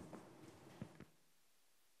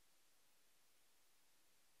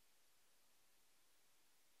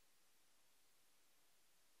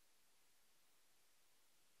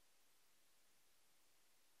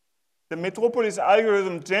 The Metropolis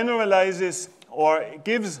algorithm generalizes or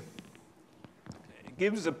gives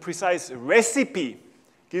a precise recipe,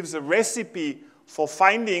 for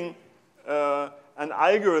finding an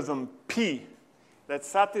algorithm P that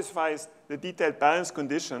satisfies the detailed balance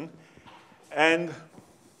condition. And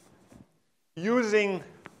using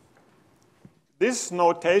this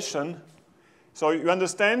notation, so you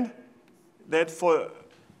understand that for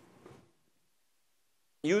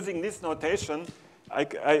using this notation,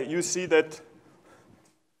 you see that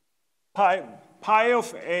pi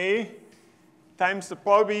of A times the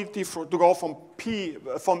probability to go from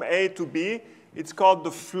A to B, it's called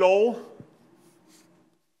the flow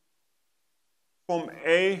from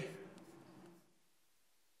A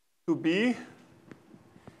to B,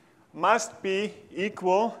 must be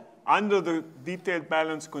equal, under the detailed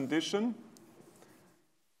balance condition,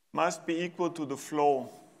 must be equal to the flow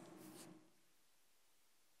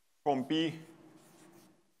from B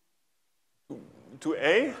to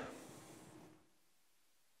A.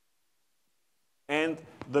 And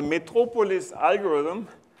the Metropolis algorithm,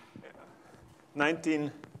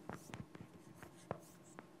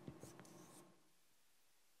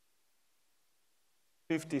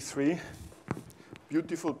 1953,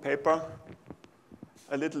 beautiful paper,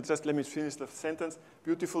 just let me finish the sentence.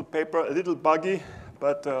 Beautiful paper, a little buggy,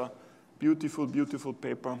 but beautiful, beautiful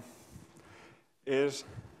paper is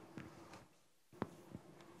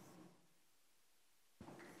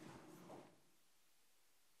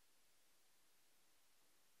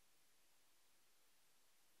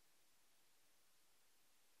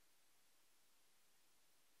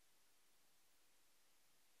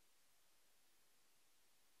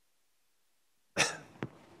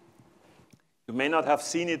you may not have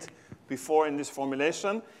seen it before in this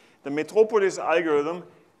formulation. The Metropolis algorithm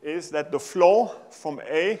is that the flow from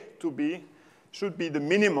A to B should be the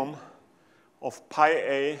minimum of pi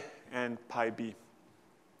A and pi B.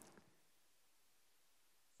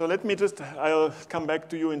 So let me I'll come back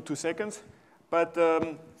to you in 2 seconds. But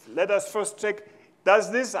let us first check, does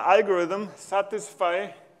this algorithm satisfy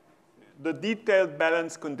the detailed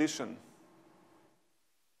balance condition?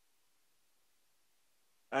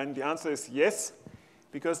 And the answer is yes,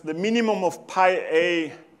 because the minimum of pi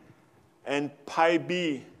A and pi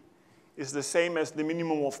B is the same as the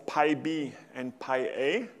minimum of pi B and pi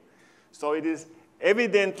A. So it is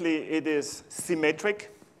evidently symmetric,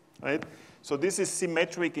 right? So this is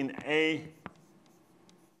symmetric in A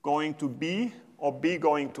going to B or B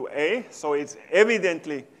going to A. So it's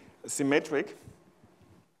evidently symmetric.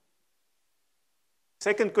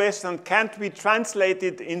 Second question, can't we translate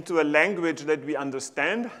it into a language that we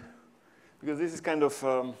understand? Because this is kind of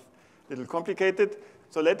a little complicated.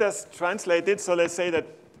 So let us translate it. So let's say that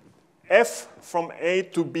f from A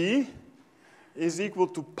to B is equal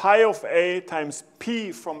to pi of A times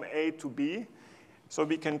P from A to B. So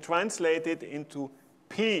we can translate it into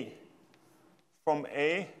P from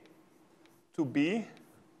A to B.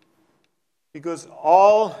 Because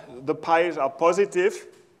all the pi's are positive,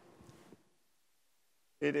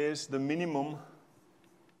 it is the minimum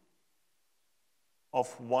of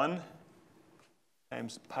 1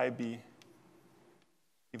 times pi B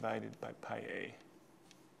divided by pi A.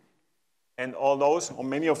 And all those, or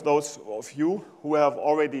many of those of you who have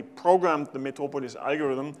already programmed the Metropolis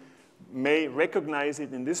algorithm, may recognize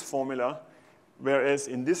it in this formula, whereas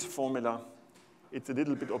in this formula, it's a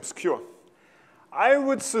little bit obscure. I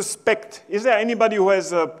would suspect, is there anybody who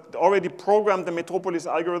has already programmed the Metropolis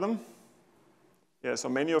algorithm? Yeah, so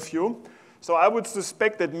many of you. So I would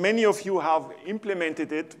suspect that many of you have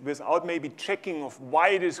implemented it without maybe checking of why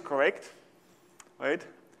it is correct, right?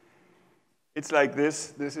 It's like this.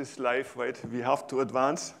 This is life, right? We have to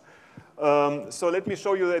advance. So let me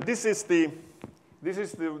show you that this is the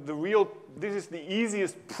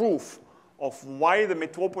easiest proof of why the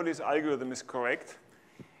Metropolis algorithm is correct.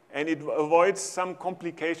 And it avoids some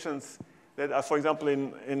complications that, for example,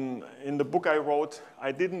 in the book I wrote,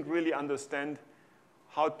 I didn't really understand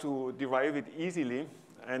how to derive it easily.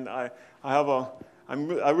 And I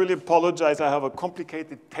really apologize. I have a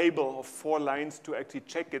complicated table of 4 lines to actually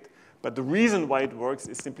check it. But the reason why it works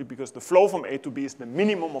is simply because the flow from A to B is the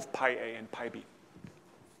minimum of pi A and pi B.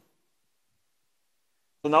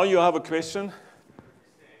 So now you have a question.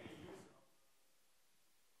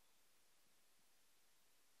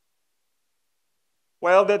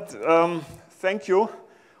 Well, thank you.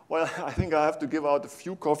 Well, I think I have to give out a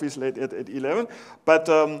few coffees late at 11. But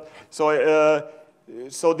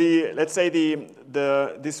let's say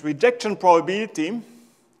this rejection probability,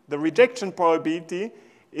 the rejection probability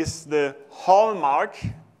is the hallmark,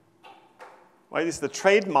 right? It's the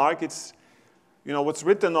trademark. It's, what's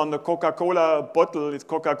written on the Coca-Cola bottle is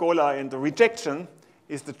Coca-Cola, and the rejection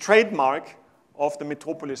is the trademark of the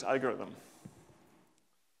Metropolis algorithm.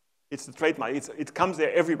 It's the trademark. It comes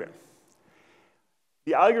there everywhere.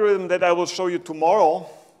 The algorithm that I will show you tomorrow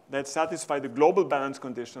that satisfy the global balance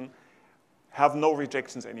condition have no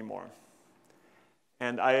rejections anymore.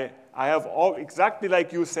 And I have all, exactly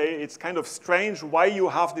like you say, it's kind of strange why you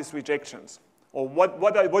have these rejections. Or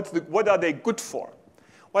what are they good for?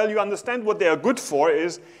 Well, you understand what they are good for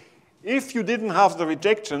is if you didn't have the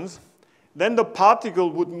rejections, then the particle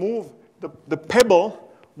would move, the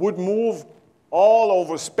pebble would move all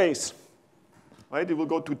over space. Right? It will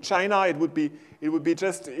go to China. It would be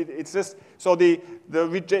just, it's just, so the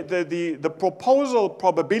proposal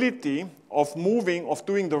probability of moving, of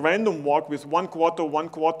doing the random walk with 1 quarter, 1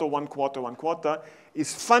 quarter, 1 quarter, 1 quarter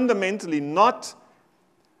is fundamentally not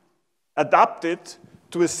adapted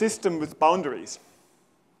to a system with boundaries.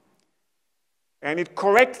 And it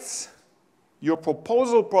corrects your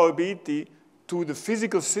proposal probability to the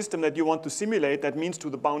physical system that you want to simulate, that means to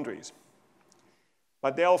the boundaries.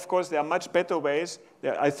 But there, of course, there are much better ways.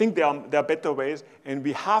 I think there are better ways, and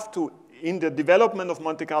we have to, in the development of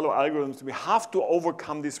Monte Carlo algorithms, we have to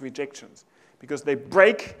overcome these rejections because they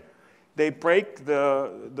break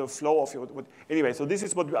the flow of your. Anyway, so this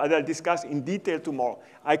is what I'll discuss in detail tomorrow.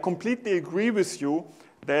 I completely agree with you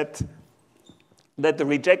that the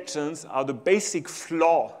rejections are the basic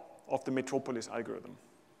flaw of the Metropolis algorithm.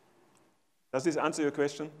 Does this answer your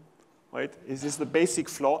question? Right? Is this the basic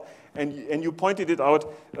flaw? And you pointed it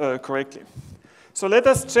out correctly. So let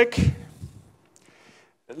us check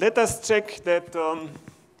that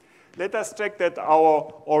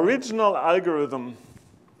our original algorithm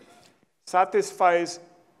satisfies.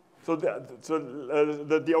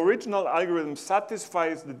 The original algorithm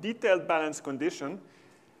satisfies the detailed balance condition.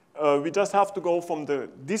 We just have to go from the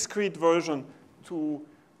discrete version to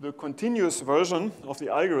the continuous version of the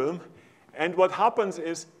algorithm. And what happens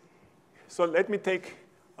is, so let me take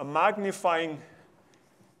a magnifying.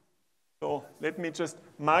 So let me just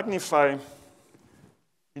magnify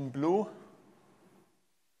in blue.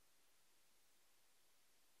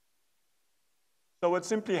 So what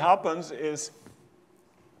simply happens is,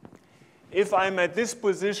 if I'm at this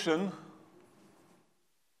position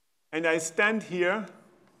and I stand here,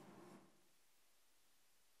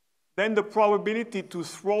 then the probability to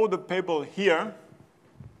throw the pebble here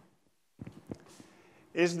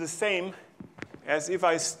is the same as if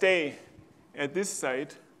I stay at this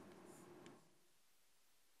side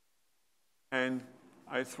and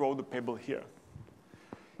I throw the pebble here.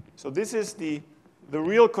 So this is the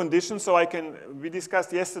real condition. So we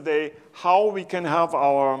discussed yesterday how we can have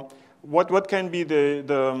our, what can be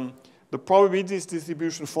the probabilities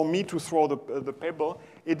distribution for me to throw the pebble.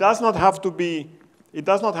 It does not have to be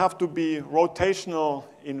rotational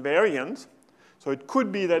invariant. So it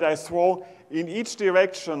could be that I throw in each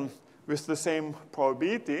direction with the same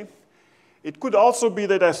probability. It could also be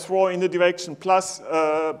that I throw in the direction plus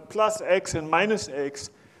x and minus x,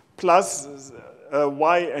 plus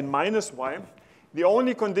y and minus y. The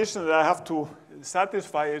only condition that I have to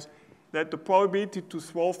satisfy is that the probability to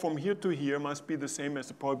throw from here to here must be the same as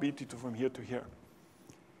the probability to from here to here.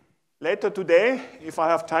 Later today, if I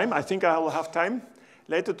have time, I think I will have time.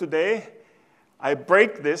 Later today, I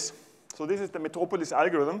break this. So this is the Metropolis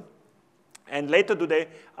algorithm. And later today,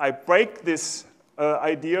 I break this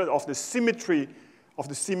idea of the symmetry, of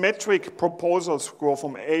the symmetric proposals go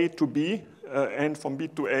from A to B and from B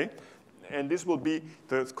to A. And this will be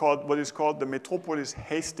what is called the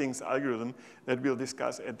Metropolis-Hastings algorithm that we'll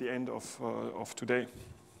discuss at the end of today.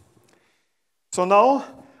 So now,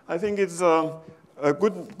 I think it's a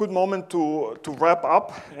good moment to wrap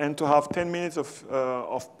up and to have 10 minutes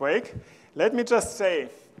of break. Let me just say,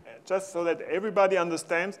 just so that everybody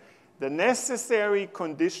understands, the necessary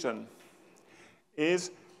condition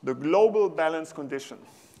is the global balance condition.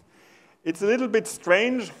 It's a little bit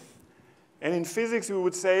strange, and in physics we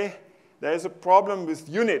would say there is a problem with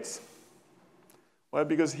units. Well,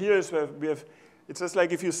 because here is where we have, it's just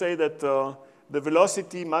like if you say that the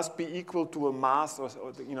velocity must be equal to a mass, or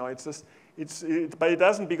you know, it's just, but it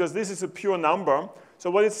doesn't, because this is a pure number. So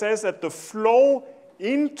what it says that the flow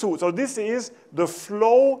into, so this is the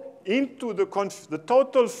flow into the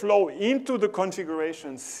total flow into the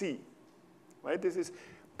configuration C, right? This is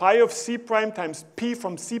pi of C prime times P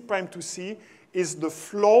from C prime to C is the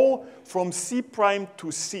flow from C prime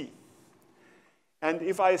to C. And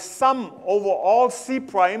if I sum over all C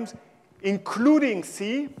primes, including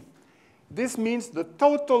C, this means the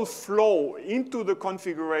total flow into the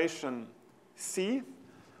configuration C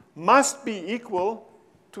must be equal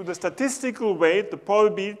to the statistical weight, the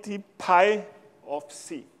probability pi of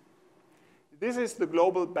C. This is the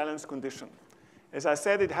global balance condition. As I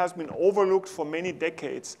said, it has been overlooked for many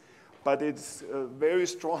decades, but it's very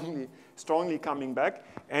strongly coming back.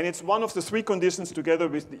 And it's one of the three conditions together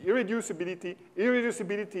with the irreducibility.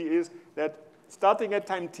 Irreducibility is that starting at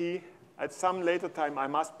time t, at some later time, I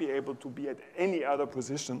must be able to be at any other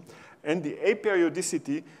position. And the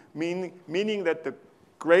aperiodicity, meaning that the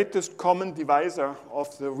greatest common divisor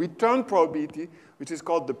of the return probability, which is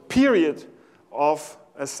called the period of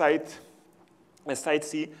a site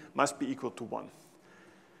C, must be equal to 1.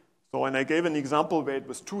 So when I gave an example where it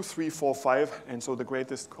was 2, 3, 4, 5, and so the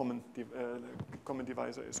greatest common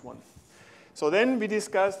divisor is 1. So then we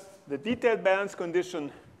discussed the detailed balance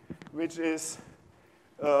condition, which is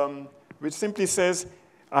which simply says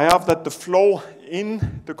I have that the flow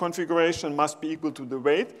in the configuration must be equal to the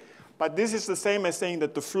weight, but this is the same as saying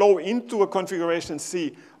that the flow into a configuration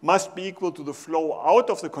C must be equal to the flow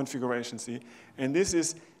out of the configuration C, and this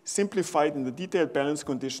is simplified in the detailed balance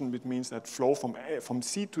condition, which means that flow from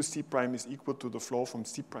C to C prime is equal to the flow from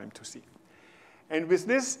C prime to C. And with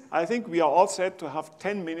this, I think we are all set to have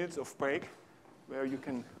 10 minutes of break where you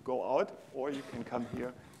can go out or you can come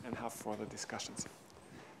here and have further discussions.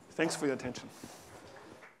 Thanks for your attention.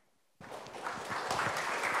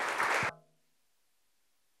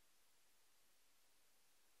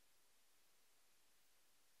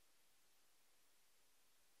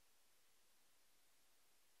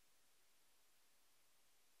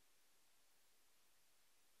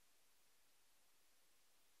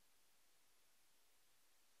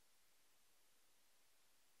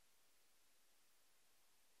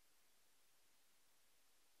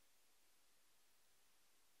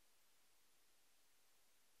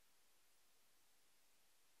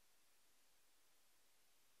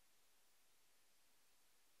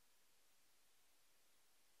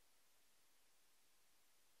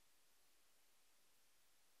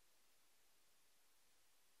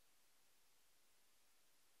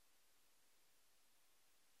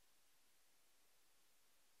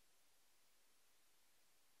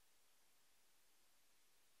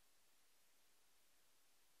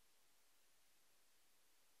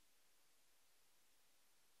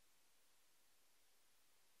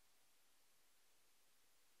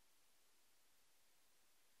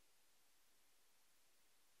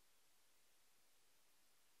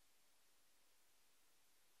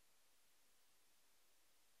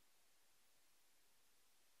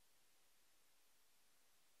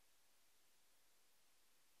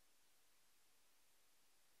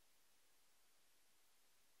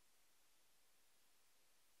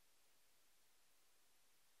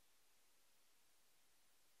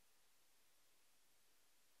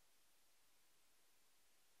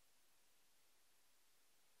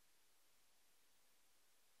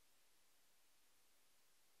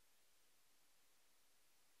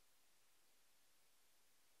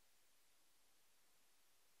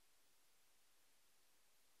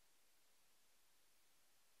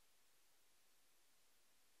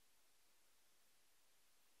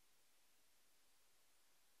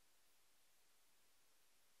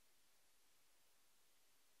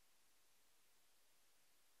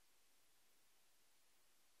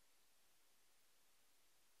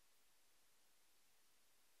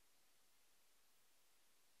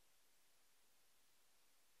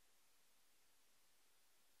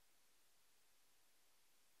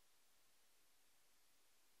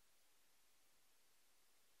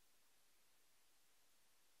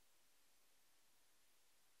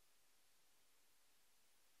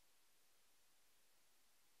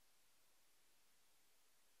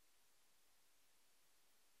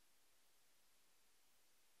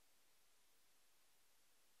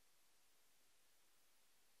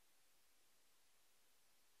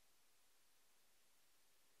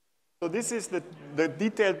 So this is the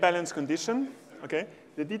detailed balance condition, okay?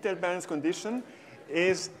 The detailed balance condition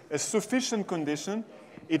is a sufficient condition.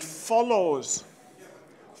 It follows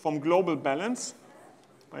from global balance,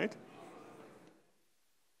 right?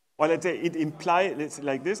 Or let's say it implies, let's say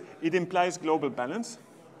like this, it implies global balance.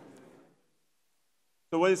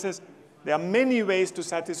 So what it says, there are many ways to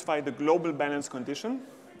satisfy the global balance condition.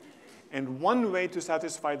 And one way to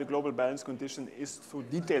satisfy the global balance condition is through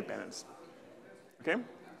detailed balance, okay?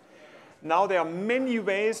 Now there are many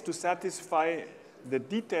ways to satisfy the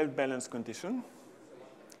detailed balance condition.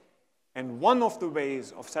 And one of the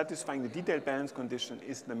ways of satisfying the detailed balance condition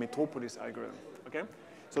is the Metropolis algorithm, okay?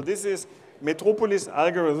 So this is Metropolis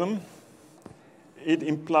algorithm. It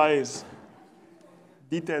implies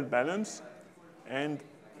detailed balance, and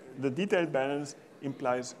the detailed balance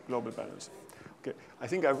implies global balance. Okay, I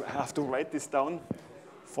think I have to write this down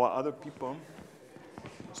for other people.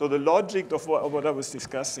 So the logic of what I was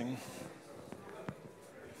discussing,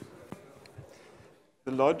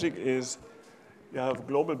 the logic is you have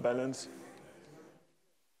global balance.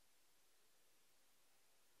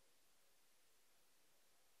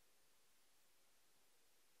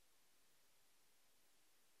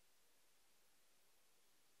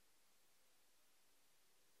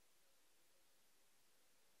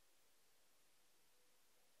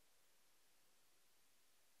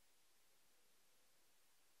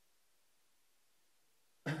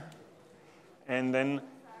 And then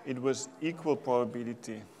it was equal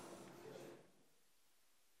probability.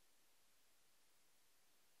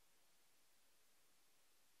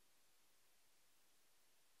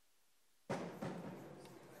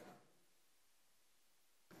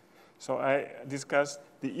 So I discussed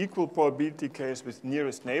the equal probability case with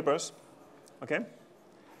nearest neighbors, okay?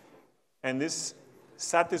 And this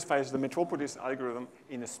satisfies the Metropolis algorithm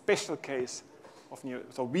in a special case of near.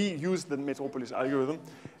 So we use the Metropolis algorithm,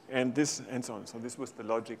 and this and so on. So this was the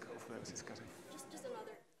logic of what I was discussing. Just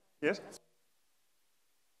another. Yes?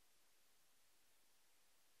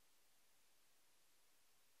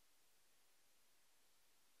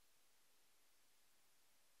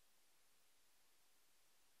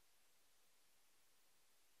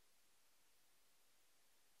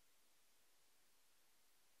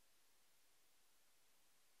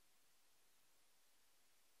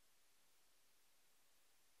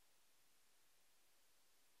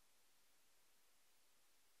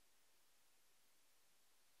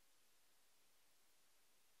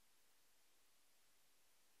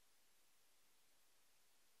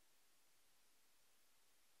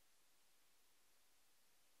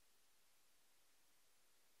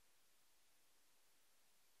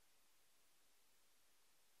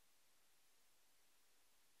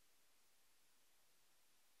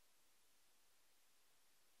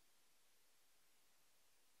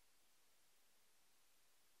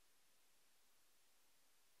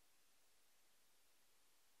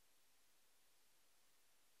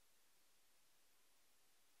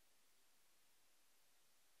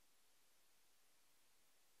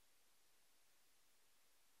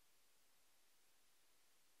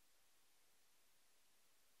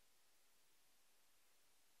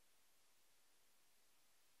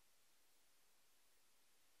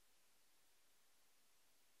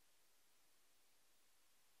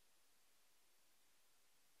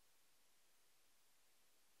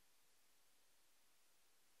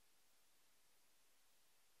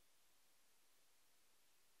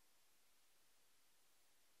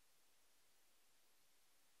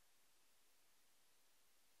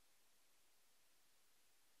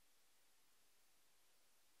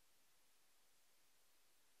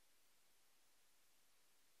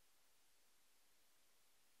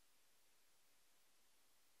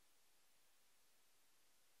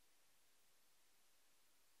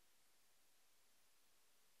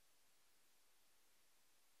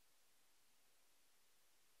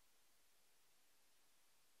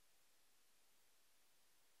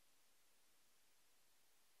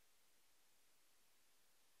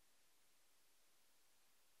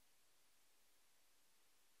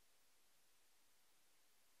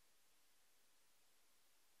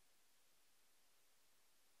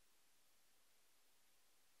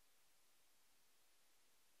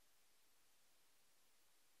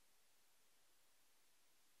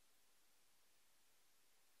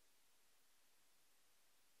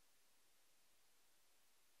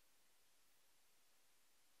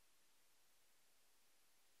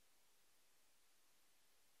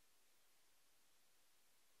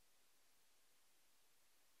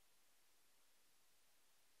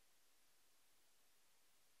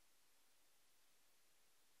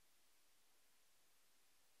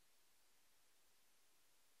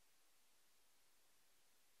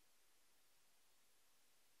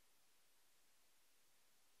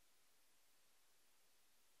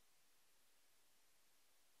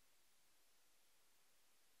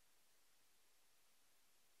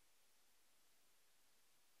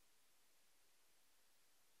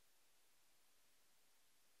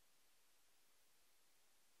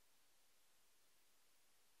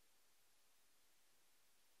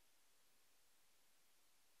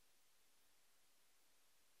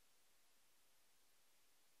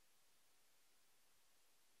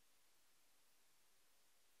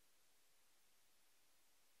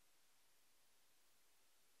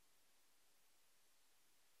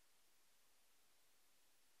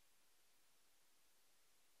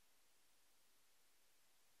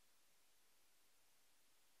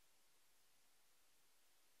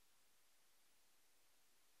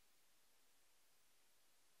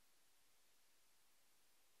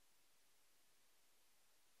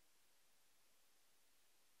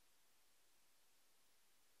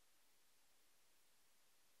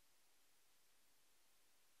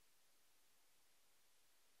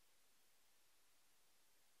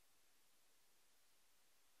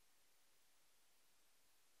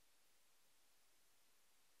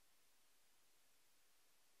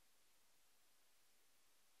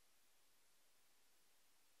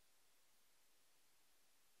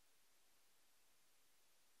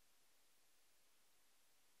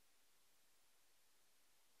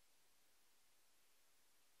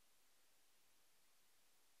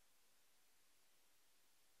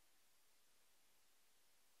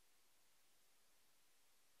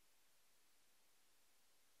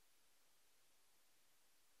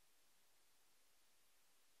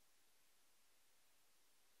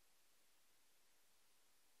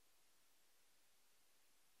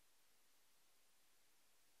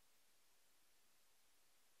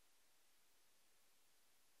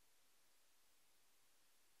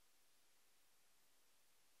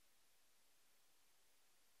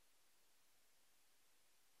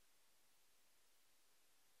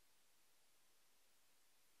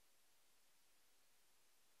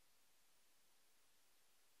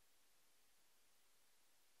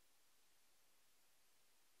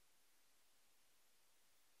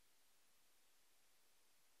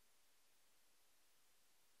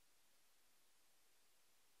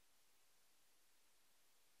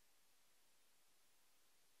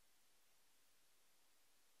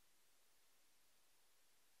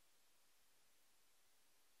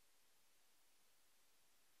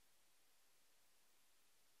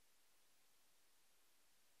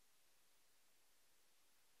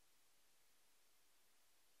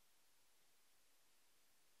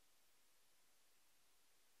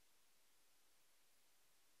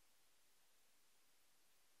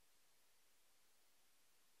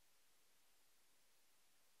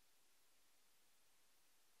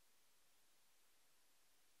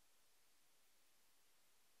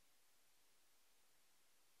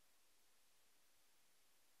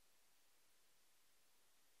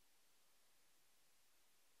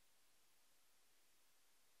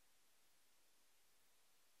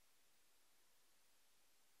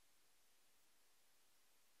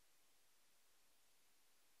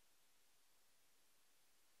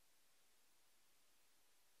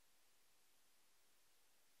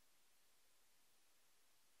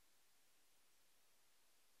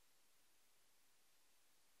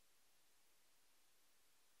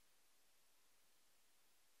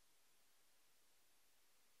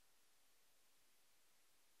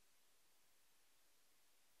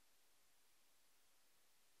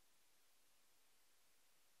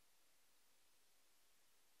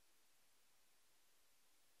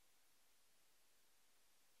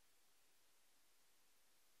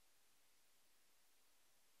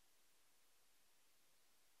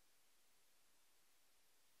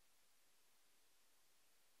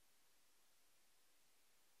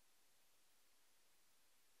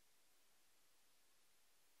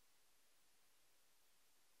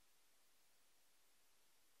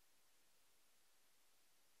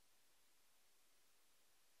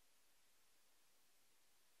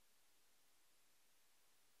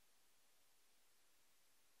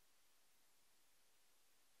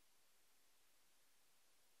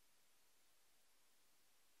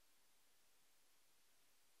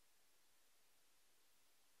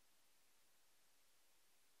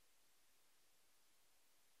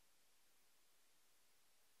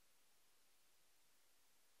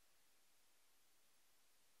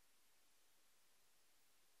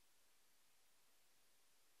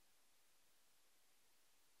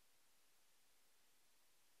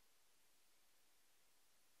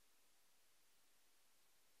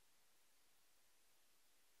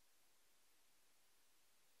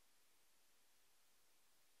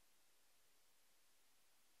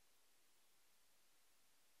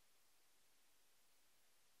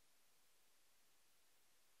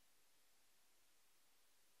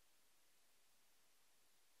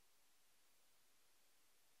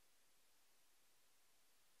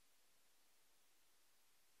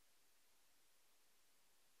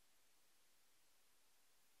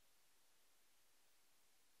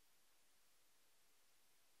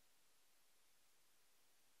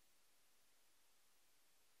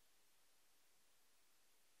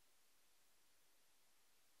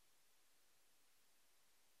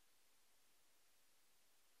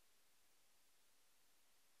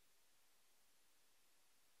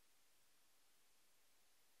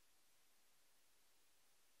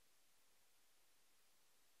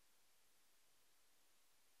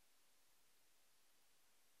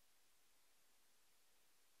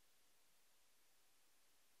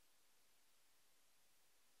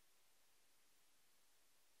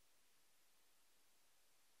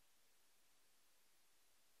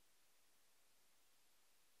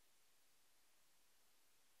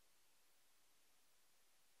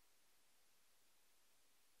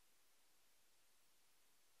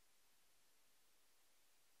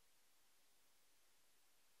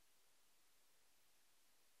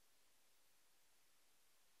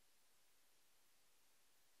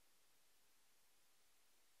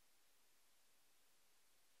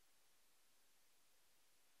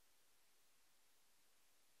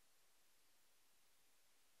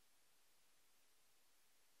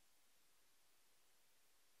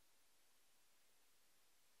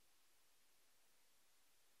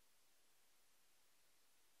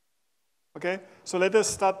 Okay, so let us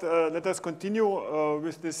start. Let us continue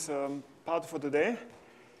with this part for today.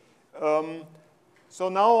 So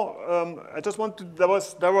now I just want to. There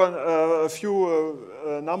were a few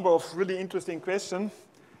number of really interesting questions,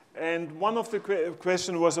 and one of the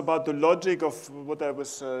questions was about the logic of what I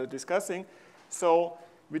was discussing. So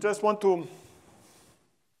we just want to.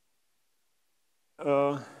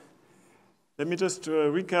 Let me just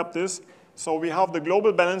recap this. So we have the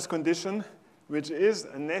global balance condition, which is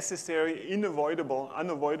a necessary,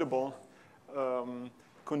 unavoidable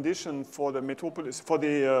condition for the metropolis, for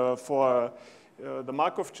the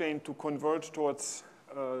Markov chain to converge towards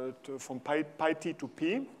from pi t to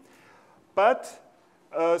p. But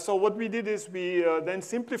so what we did is we then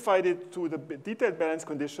simplified it to the detailed balance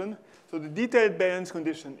condition. So the detailed balance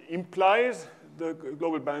condition implies the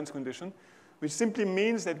global balance condition, which simply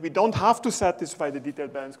means that we don't have to satisfy the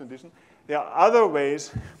detailed balance condition. There are other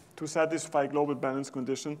ways to satisfy global balance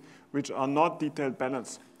condition which are not detailed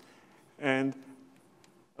balance. And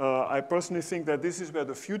I personally think that this is where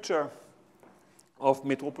the future of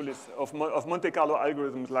Monte Carlo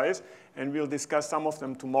algorithms lies, and we'll discuss some of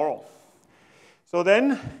them tomorrow. So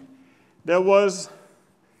then there was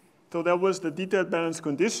the detailed balance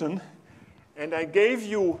condition, and I gave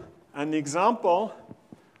you an example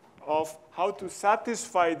of how to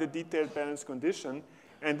satisfy the detailed balance condition,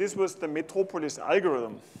 and this was the metropolis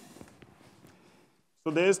algorithm.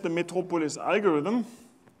 So there's the metropolis algorithm,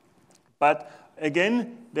 but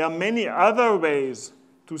again, there are many other ways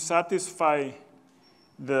to satisfy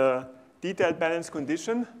the detailed balance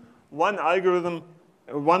condition. One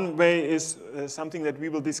way is something that we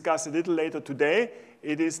will discuss a little later today.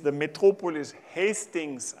 It is the metropolis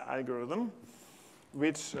Hastings algorithm,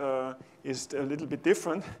 which is a little bit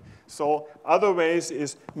different. So other ways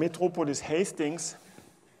is metropolis Hastings.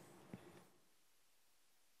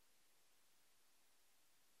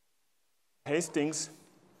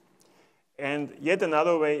 And yet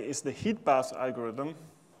another way is the heat bath algorithm.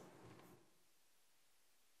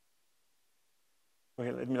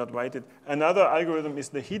 Okay, let me not write it. Another algorithm is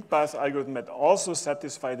the heat bath algorithm that also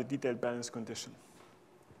satisfies the detailed balance condition.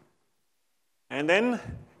 And then,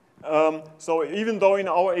 so even though in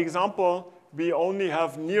our example, we only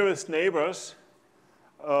have nearest neighbors,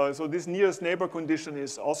 so this nearest neighbor condition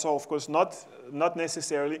is also, of course, not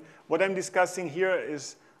necessarily. What I'm discussing here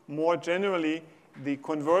is more generally the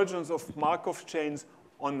convergence of Markov chains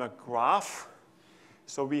on a graph.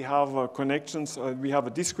 So we have connections, we have a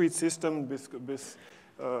discrete system with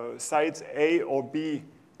sides A or B.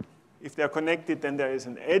 If they're connected, then there is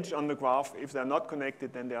an edge on the graph. If they're not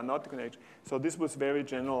connected, then they are not connected. So this was very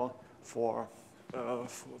general for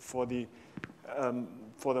the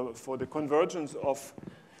convergence of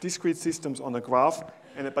discrete systems on a graph.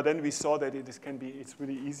 But then we saw that it's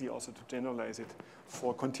really easy also to generalize it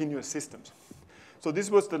for continuous systems. So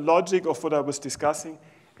this was the logic of what I was discussing.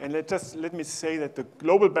 And let me say that the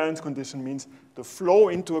global balance condition means the flow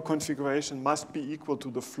into a configuration must be equal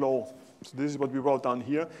to the flow. So this is what we wrote down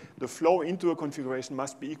here. The flow into a configuration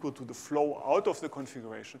must be equal to the flow out of the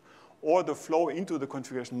configuration, or the flow into the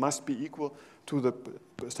configuration must be equal to the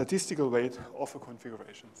statistical weight of a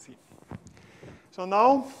configuration, C. So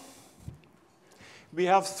now we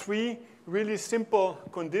have three really simple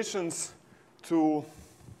conditions to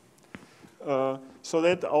so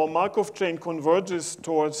that our Markov chain converges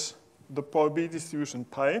towards the probability distribution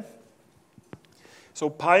pi. So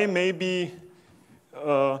pi may be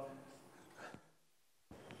the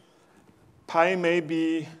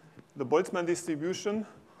Boltzmann distribution,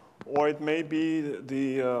 or it may be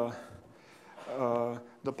the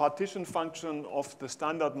partition function of the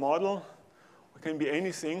standard model. It can be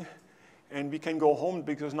anything, and we can go home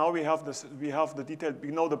because now we know the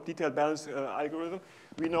detailed balance algorithm.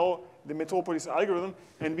 We know the metropolis algorithm,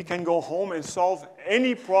 and we can go home and solve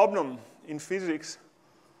any problem in physics.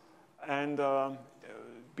 And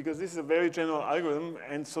because this is a very general algorithm,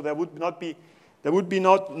 and so there would be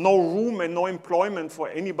no room and no employment for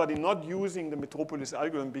anybody not using the metropolis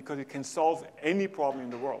algorithm because it can solve any problem in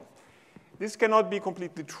the world. This cannot be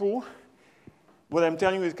completely true. What I'm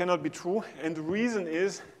telling you is cannot be true, and the reason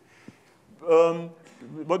is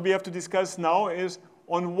what we have to discuss now is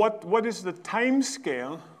on what is the time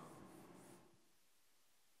scale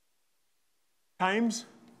times,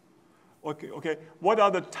 okay, what are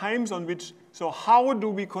the times on which, so how do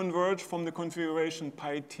we converge from the configuration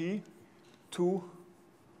pi t to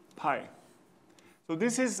pi? So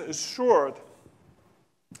this is assured.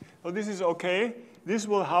 So this is okay, this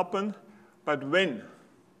will happen, but when?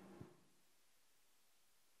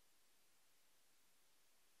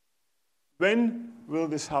 When will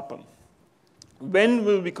this happen? When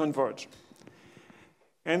will we converge?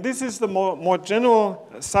 And this is the more general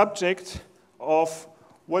subject of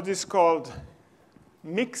what is called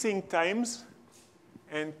mixing times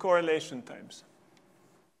and correlation times.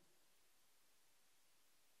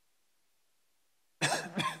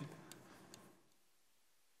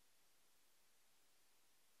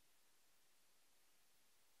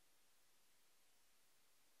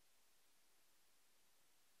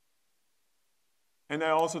 And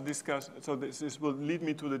I also discuss, so this will lead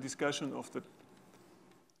me to the discussion of the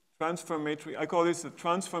transfer matrix. I call this the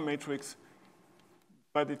transfer matrix,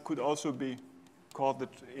 but it could also be called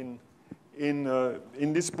in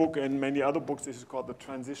this book and many other books, this is called the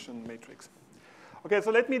transition matrix. Okay, so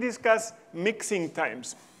let me discuss mixing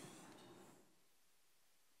times.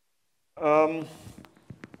 So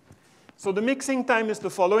the mixing time is the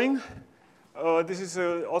following. This is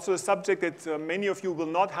also a subject that many of you will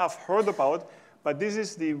not have heard about, but this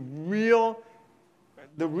is the real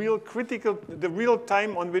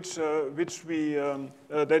time on which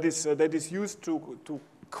that is used to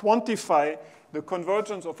quantify the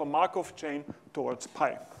convergence of a Markov chain towards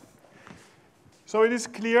pi. So it is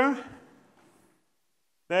clear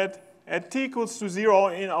that at t equals to 0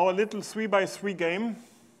 in our little 3x3 game,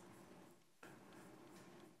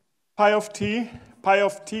 pi of t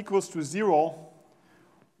equals to 0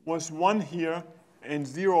 was 1 here and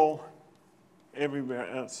 0 everywhere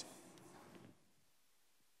else.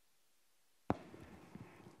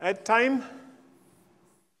 At time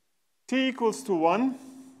t equals to 1,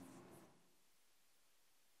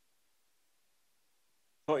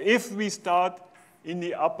 so if we start in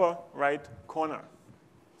the upper right corner.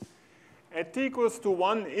 At t equals to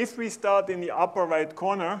 1, if we start in the upper right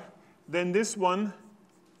corner, then this one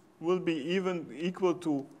will be equal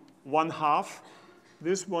to 1/2.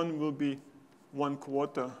 This one will be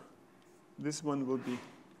 1/4. This one will be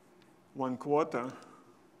 1/4.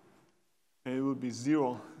 And it will be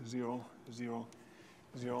 0, 0, 0,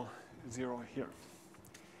 0, 0 here.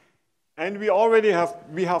 And we already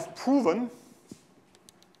have proven,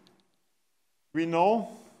 we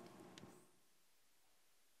know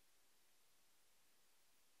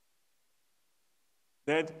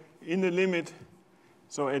that in the limit,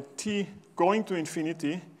 so at t going to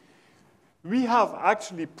infinity, we have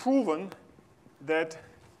actually proven that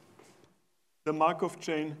the Markov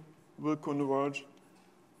chain will converge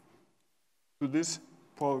to this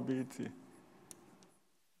probability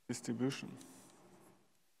distribution.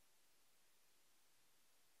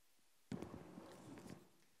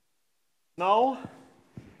 Now,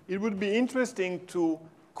 it would be interesting to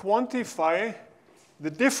quantify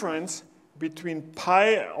the difference between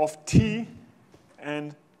pi of t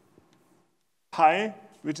and pi,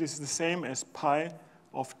 which is the same as pi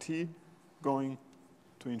of t going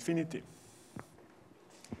to infinity.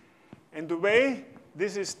 And the way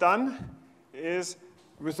this is done is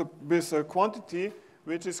with a quantity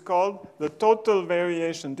which is called the total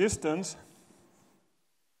variation distance.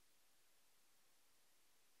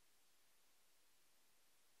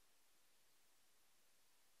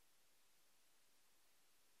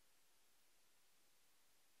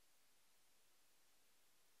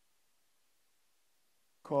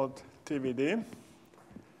 Called TVD.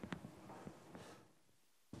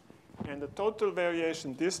 And the total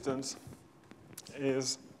variation distance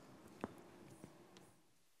is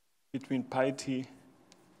between pi t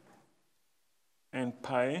and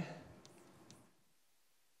pi,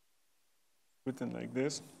 written like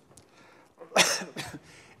this,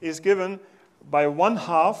 is given by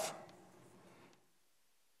 1/2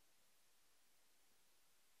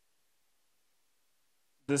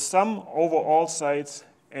 the sum over all sides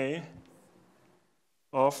A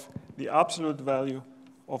of the absolute value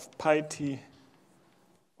of pi t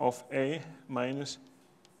of A minus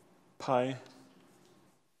pi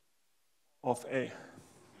of A.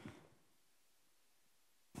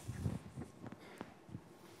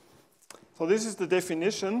 So this is the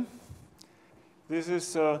definition. This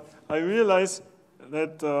is, I realize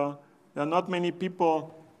that there are not many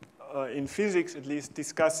people in physics, at least,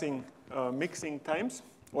 discussing mixing times,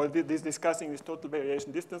 or discussing this total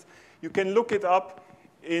variation distance. You can look it up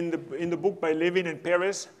in the book by Levin and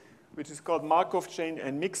Perez, which is called Markov chain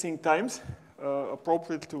and mixing times,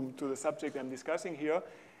 appropriate to the subject I'm discussing here.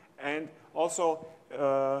 And also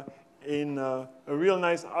in a real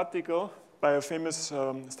nice article by a famous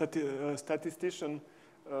statistician,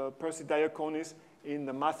 Percy Diaconis, in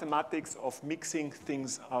the mathematics of mixing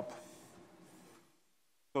things up.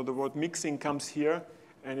 So the word mixing comes here,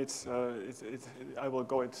 and I'll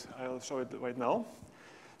show it right now.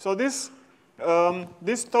 So this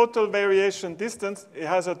total variation distance, it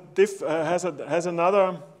has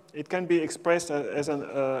another. It can be expressed as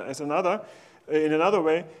another. in another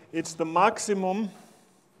way, it's the maximum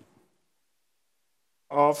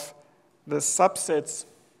of the subsets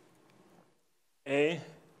A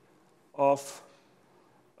of,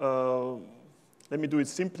 let me do it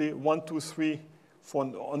simply, 1, 2, 3, 4,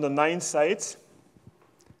 on the 9 sides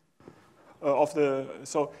of the,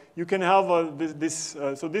 so you can have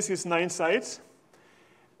so this is 9 sides,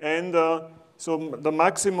 and so the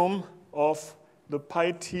maximum of the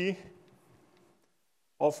pi t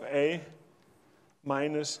of A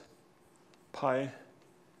minus pi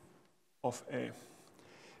of A.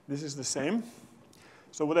 This is the same.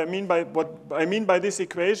 So what I mean by this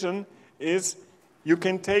equation is you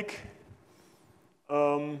can take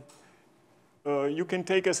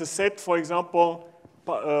as a set, for example,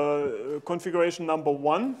 configuration number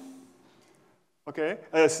 1. Okay,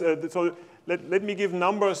 so let me give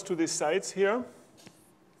numbers to these sides here.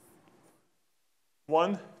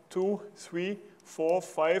 1, 2, 3, 4,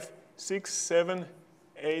 5, 6, 7,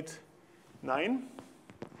 8, 9.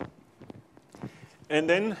 And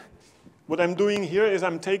then what I'm doing here is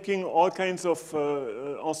I'm taking all kinds of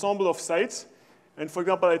ensemble of sites. And for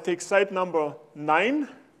example, I take site number 9.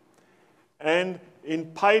 And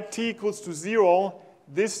in pi t equals to 0,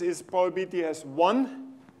 this is probability has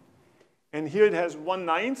 1. And here it has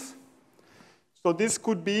 1/9. So this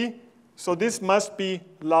could be, so this must be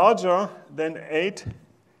larger than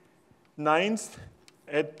 8/9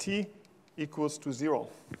 at t equals to 0.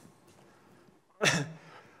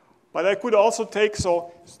 But I could also take,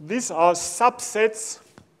 so these are subsets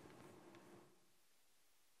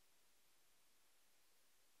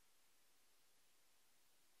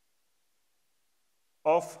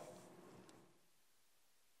of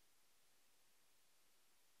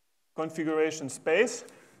configuration space.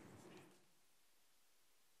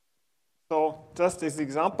 So just as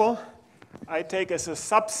example, I take as a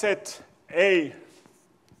subset A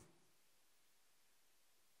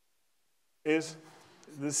is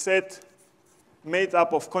the set made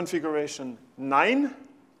up of configuration 9.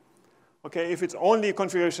 Okay, if it's only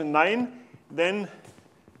configuration 9, then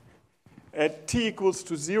at t equals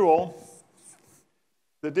to 0,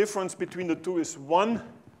 the difference between the two is 1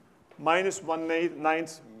 minus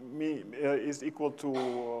 1/9 is equal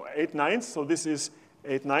to 8/9. So this is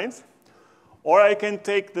 8/9. Or I can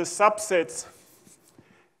take the subsets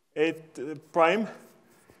 8 prime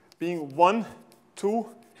being 1, 2,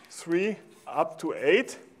 3, up to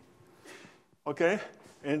 8. Okay,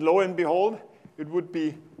 and lo and behold, it would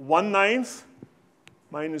be 1/9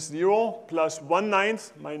 minus 0 plus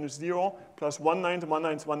 1/9 minus 0 plus 1/9,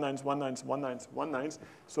 1/9, 1/9, 1/9, 1/9, 1/9.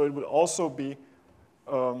 So it would also be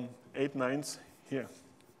 8/9 here.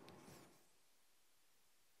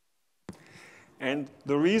 And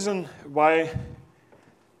the reason why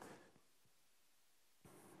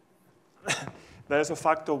there's a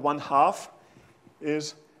factor 1/2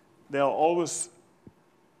 is there are always,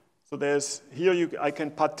 so there's, here I can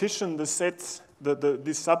partition the sets,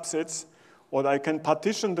 these subsets, or I can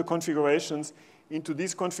partition the configurations into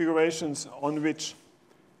these configurations on which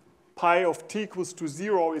pi of t equals to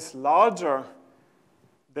 0 is larger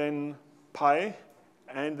than pi,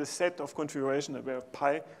 and the set of configuration where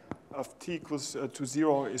pi of t equals to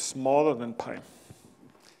 0 is smaller than pi.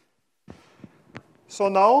 So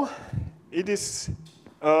now it is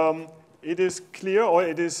clear, or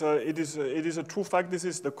it is a true fact. This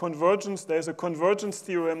is the convergence. There's a convergence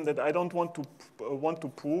theorem that I don't want to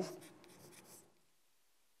prove.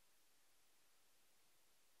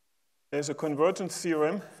 There's a convergence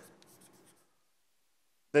theorem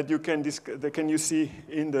that you see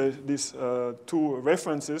in these two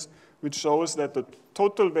references, which shows that the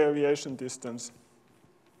total variation distance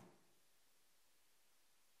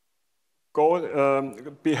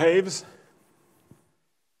behaves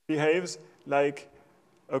like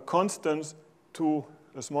a constant to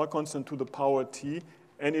a small constant to the power t,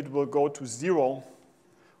 and it will go to 0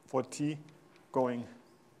 for t going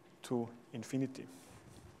to infinity.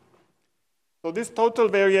 So this total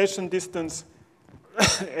variation distance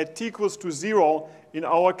at t equals to 0, in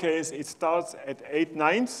our case, it starts at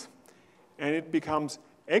 8/9, and it becomes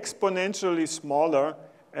exponentially smaller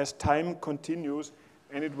as time continues,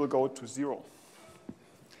 and it will go to 0.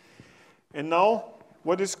 And now,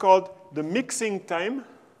 what is called the mixing time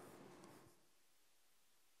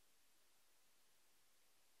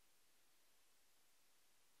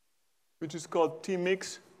which is called T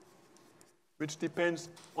mix, which depends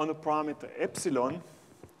on a parameter epsilon,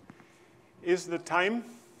 is the time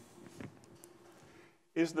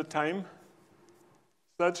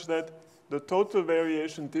such that the total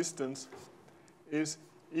variation distance is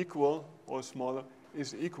equal or smaller,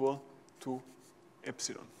 is equal to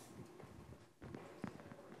epsilon.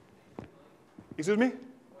 Excuse me?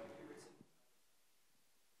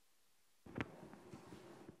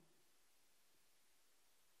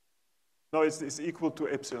 No, it's equal to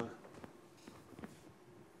epsilon.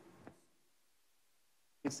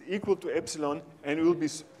 It's equal to epsilon, and it will be.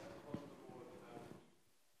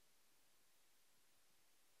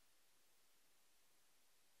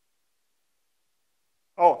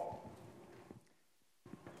 Oh.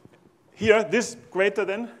 Here, this greater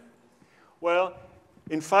than. Well,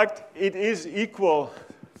 in fact, it is equal.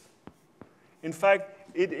 In fact,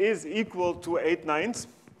 it is equal to 8/9.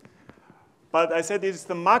 But I said it's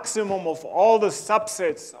the maximum of all the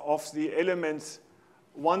subsets of the elements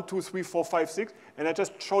 1, 2, 3, 4, 5, 6. And I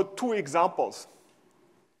just showed 2 examples.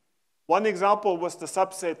 One example was the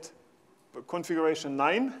subset configuration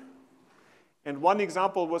 9. And one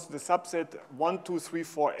example was the subset 1, 2, 3,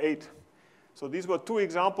 4, 8. So these were 2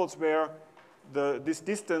 examples where this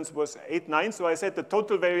distance was 8/9. So I said the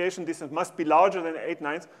total variation distance must be larger than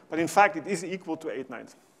 8/9. But in fact, it is equal to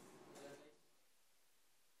 8/9.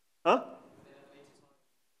 Huh?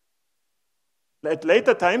 At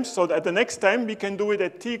later times, so at the next time, we can do it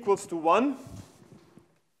at t equals to 1.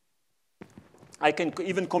 I can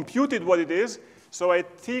even compute it what it is. So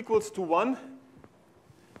at t equals to 1,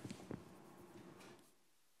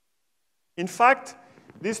 in fact,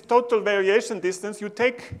 this total variation distance,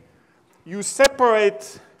 you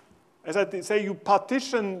separate, as I say, you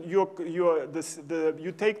partition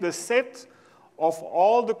you take the set of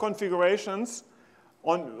all the configurations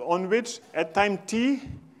on which at time t,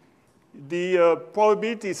 the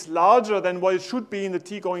probability is larger than what it should be in the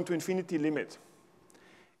t going to infinity limit.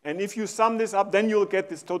 And if you sum this up, then you'll get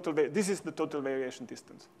this total, this is the total variation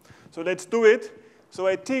distance. So let's do it. So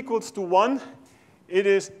at t equals to 1, it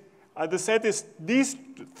is, the set is these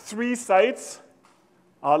 3 sites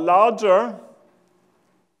are larger,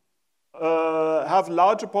 have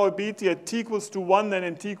larger probability at t equals to 1 than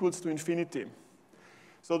at t equals to infinity.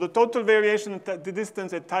 So the total variation, the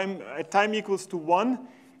distance at time equals to 1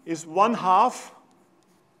 is 1/2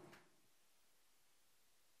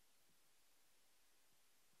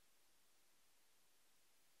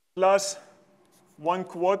 plus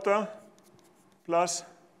 1/4 plus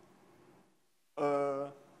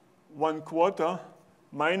 1/4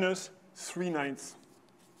 minus 3/9.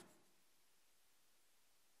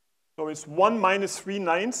 So it's 1 minus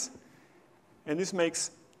 3/9, and this makes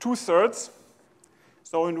 2/3.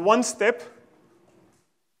 So in one step,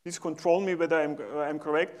 please control me whether I'm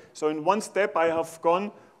correct. So in one step, I have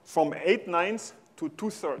gone from 8/9 to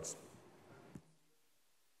 2/3.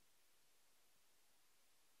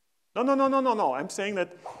 No. I'm saying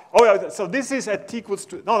that, oh yeah, so this is at t equals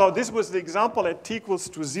to, no, this was the example at t equals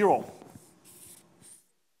to 0.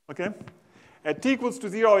 Okay? At t equals to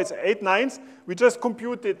 0, it's 8/9. We just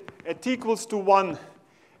computed at t equals to 1,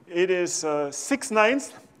 it is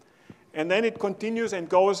 6/9. And then it continues and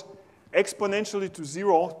goes exponentially to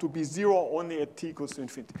 0 to be 0 only at t equals to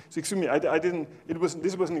infinity. So excuse me,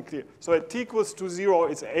 this wasn't clear. So at t equals to 0,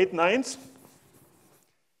 it's 8/9.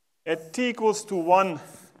 At t equals to 1,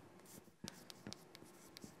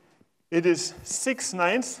 it is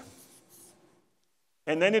 6/9.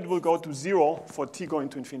 And then it will go to 0 for t going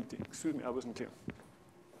to infinity. Excuse me, I wasn't clear.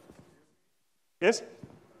 Yes?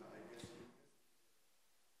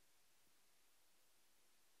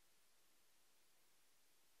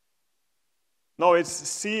 No, it's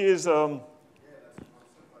C is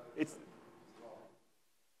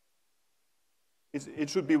it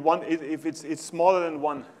should be 1 if it's smaller than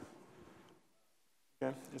 1.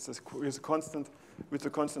 Okay, it's a constant with a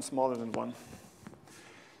constant smaller than 1.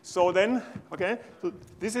 So then, okay, so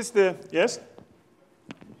this is the yes.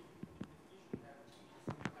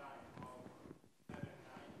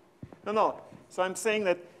 No. So I'm saying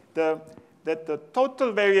that the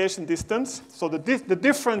total variation distance, so the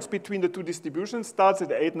difference between the 2 distributions starts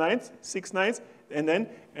at 8/9, 6/9, and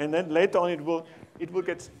then later on it will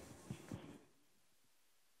get.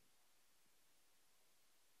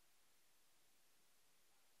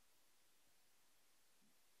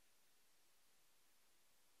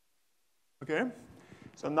 Okay,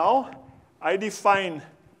 so now I define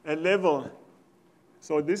a level.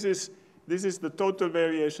 So this is the total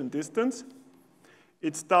variation distance.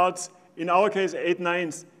 It starts, in our case,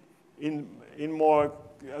 8/9. In more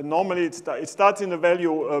normally it starts in a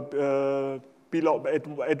value below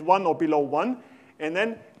at 1 or below 1, and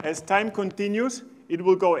then as time continues, it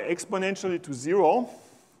will go exponentially to 0.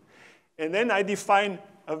 And then I define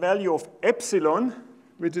a value of epsilon,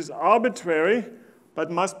 which is arbitrary, but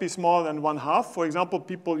must be smaller than 1/2. For example,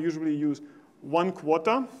 people usually use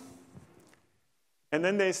 1/4. And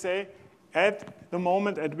then they say, at the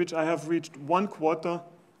moment at which I have reached 1/4,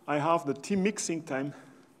 I have the T mixing time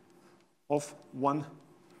of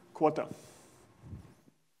 1/4.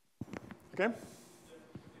 Okay?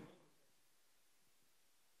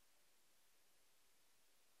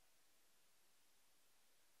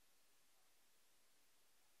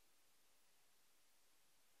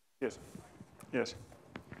 Yes, yes.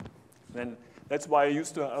 Then that's why I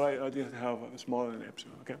used to I did have a smaller than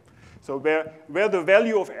epsilon. Okay, so where the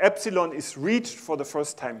value of epsilon is reached for the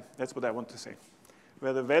first time, that's what I want to say.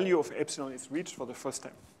 Where the value of epsilon is reached for the first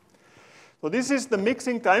time. So this is the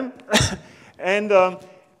mixing time, and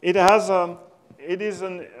it's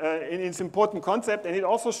an important concept, and it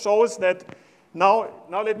also shows that now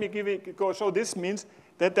let me show this means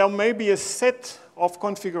that there may be a set of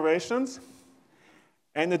configurations.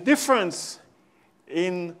 And the difference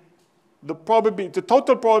in the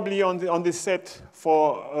total probability on this set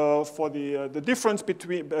for the difference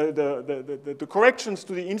between the corrections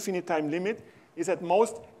to the infinite time limit is at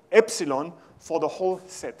most epsilon for the whole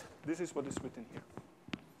set. This is what is written here.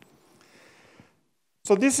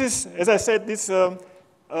 So this is, as I said, this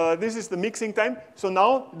is the mixing time. So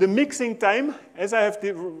now the mixing time, as I have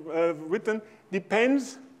written,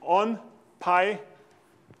 depends on pi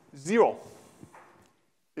 0.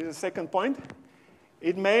 This is the second point.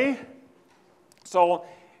 We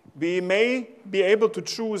may be able to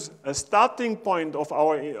choose a starting point of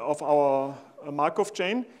our Markov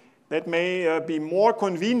chain that may be more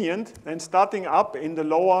convenient than starting up in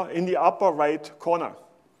the upper right corner.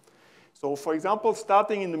 So for example,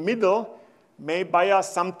 starting in the middle may buy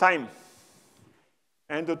us some time.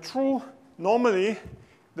 And normally,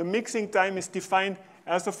 the mixing time is defined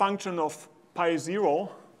as a function of pi 0.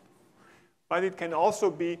 But it can also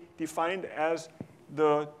be defined as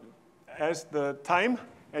the time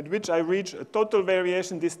at which I reach a total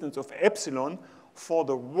variation distance of epsilon for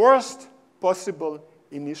the worst possible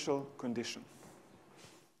initial condition.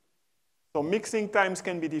 So mixing times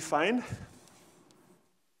can be defined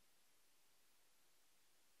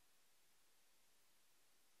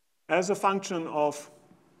as a function of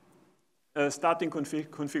a starting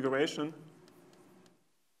configuration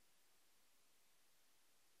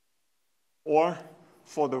or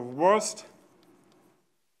for the worst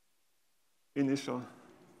initial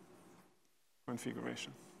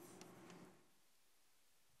configuration.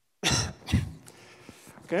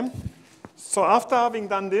 Okay, so after having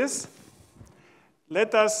done this,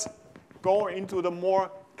 let us go into the more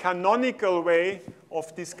canonical way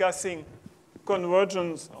of discussing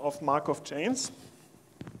convergence of Markov chains.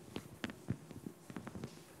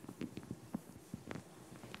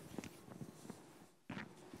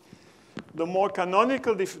 The more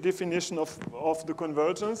canonical definition of the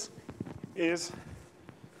convergence is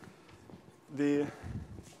the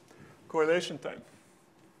correlation time.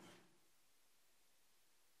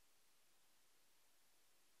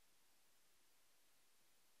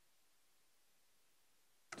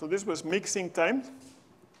 So this was mixing time.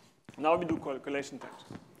 Now we do correlation times.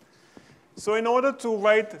 So in order to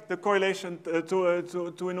write the correlation,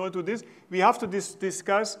 in order to this, we have to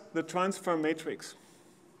discuss the transfer matrix.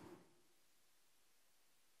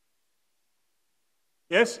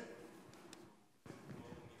 Yes?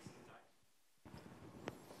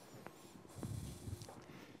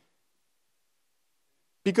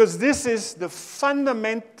 Because this is the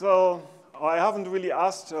fundamental, I haven't really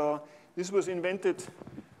asked, this was invented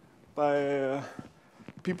by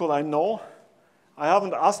people I know. I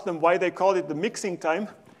haven't asked them why they call it the mixing time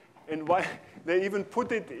and why they even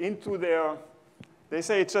put it into their, they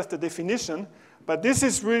say it's just a definition, but this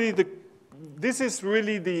is really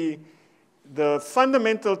the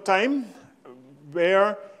fundamental time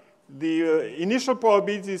where the initial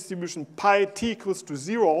probability distribution pi t equals to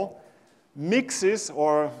 0 mixes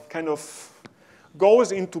or kind of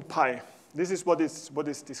goes into pi. This is what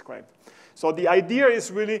is described. So the idea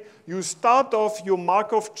is really you start off your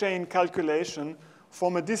Markov chain calculation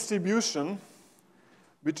from a distribution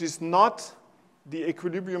which is not the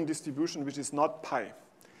equilibrium distribution, which is not pi.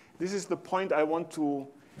 This is the point I want to,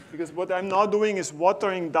 because what I'm now doing is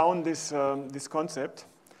watering down this concept.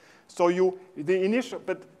 So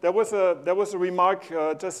but there was a remark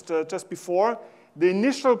just before. The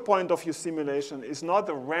initial point of your simulation is not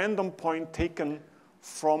a random point taken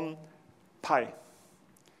from pi.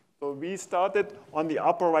 So we started on the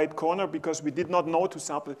upper right corner because we did not know to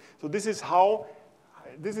sample. So this is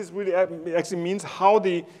really actually means how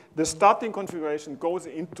the starting configuration goes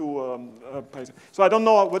into pi. So I don't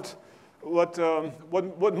know what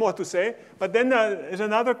more to say. But then there is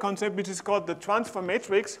another concept which is called the transfer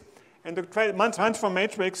matrix. And the transfer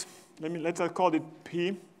matrix, let's call it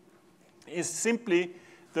P, is simply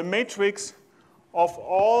the matrix of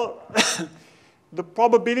all the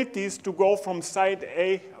probabilities to go from side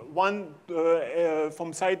A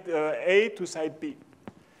to side B.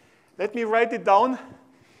 Let me write it down.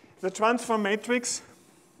 The transfer matrix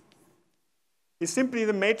is simply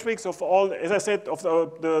the matrix of all, as I said, of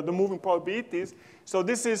the moving probabilities. So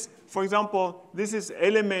this is, for example, this is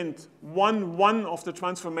element 1, 1 of the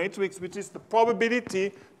transfer matrix, which is the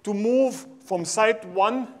probability to move from side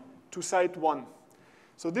 1 to side 1.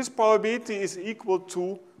 So this probability is equal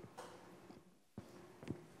to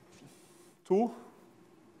 2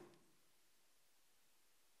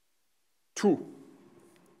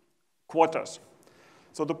 quarters.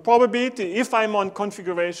 So the probability, if I'm on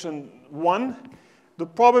configuration 1, the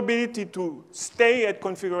probability to stay at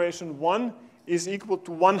configuration 1 is equal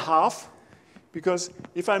to 1/2, because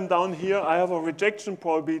if I'm down here, I have a rejection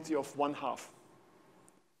probability of 1/2.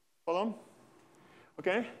 Follow?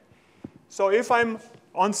 Okay? So if I'm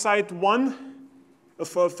on side 1,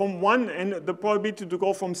 from 1, and the probability to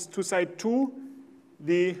go to side 2,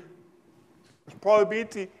 the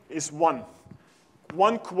probability is 1.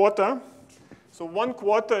 1/4. So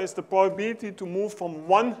 1/4 is the probability to move from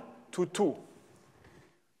 1 to 2.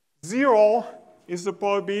 0 is the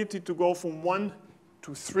probability to go from 1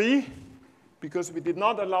 to 3, because we did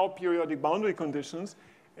not allow periodic boundary conditions.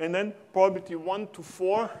 And then probability 1 to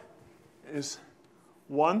 4 is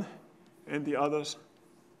 1, and the others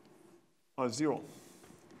are 0.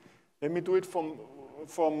 Let me do it from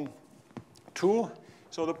 2.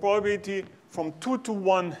 So the probability from 2 to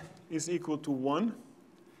 1 is equal to 1.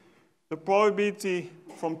 The probability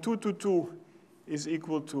from 2 to 2 is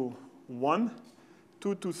equal to 1.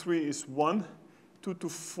 2 to 3 is 1. 2 to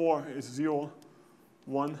 4 is 0.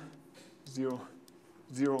 1, 0,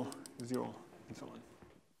 0, 0, and so on.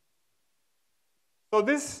 So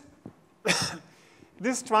this,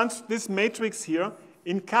 this matrix here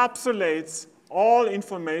encapsulates all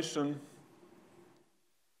information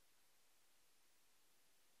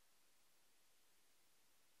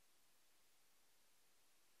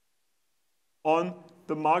on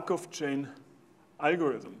the Markov chain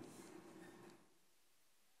algorithm.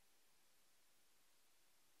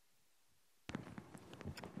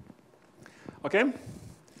 Okay?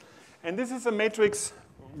 And this is a matrix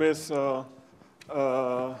with all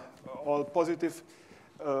positive.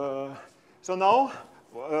 So now,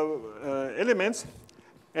 elements.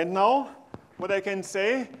 And now, what I can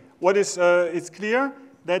say, what is it's clear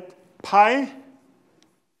that pi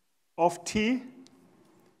of t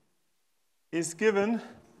is given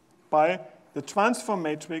by the transfer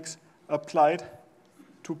matrix applied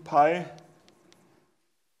to pi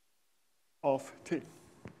of t.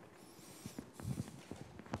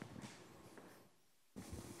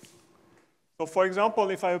 So for example,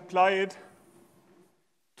 if I apply it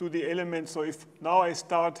to the element, so if now I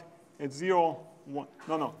start at 0, 1,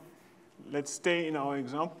 no, let's stay in our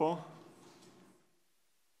example.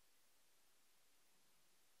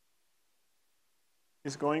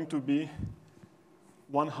 Is going to be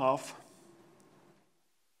 1/2,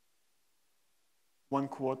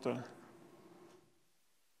 1/4,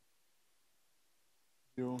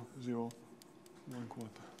 0, 0, 1/4.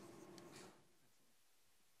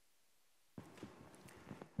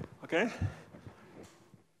 Okay?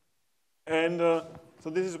 And so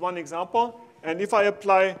this is one example. And if I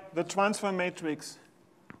apply the transfer matrix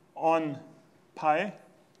on pi,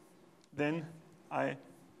 then I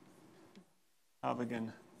have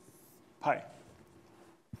again pi.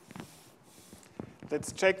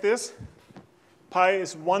 Let's check this. Pi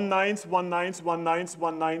is 1/9, 1/9, 1/9,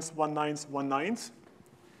 1/9, 1/9, 1/9.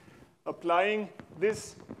 Applying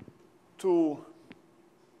this to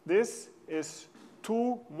this is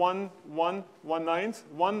 2, 1, 1, 1/9,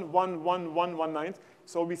 1, 1, 1, 1, 1/9.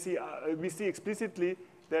 So we see explicitly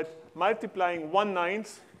that multiplying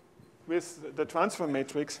 1/9 with the transfer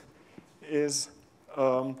matrix is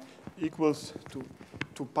equals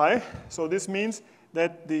to pi. So this means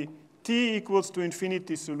that the t equals to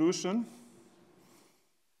infinity solution.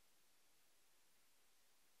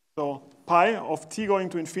 So pi of t going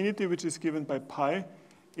to infinity, which is given by pi.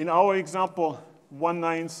 In our example,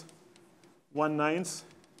 1/9, 1/9,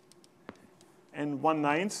 and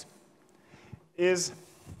 1/9 is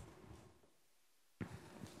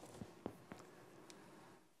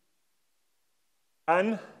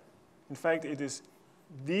in fact, it is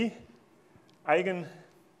the eigenvector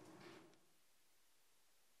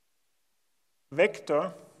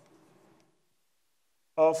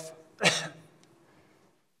of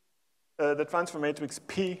the transfer matrix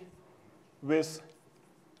P with,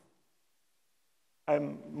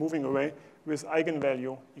 I'm moving away, with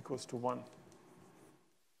eigenvalue equals to 1.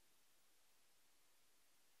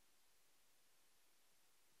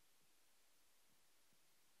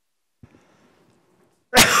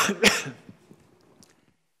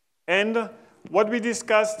 And what we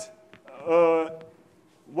discussed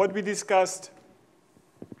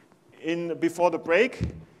before the break,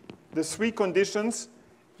 the three conditions,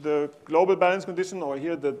 the global balance condition, or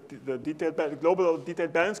here the global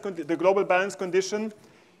balance condition,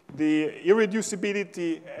 the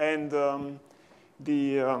irreducibility, and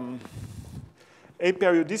the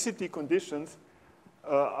aperiodicity conditions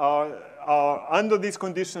are under these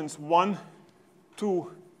conditions 1,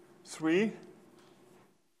 2, 3.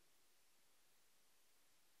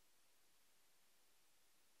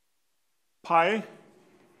 Pi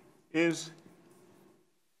is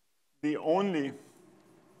the only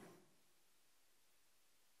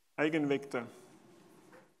eigenvector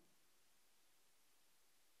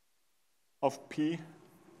of P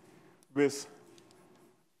with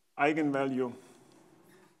eigenvalue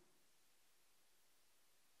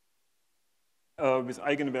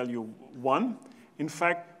 1. In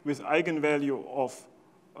fact, with eigenvalue of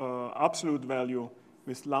absolute value,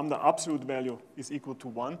 with lambda absolute value is equal to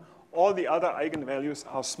 1. All the other eigenvalues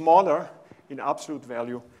are smaller in absolute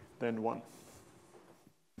value than 1.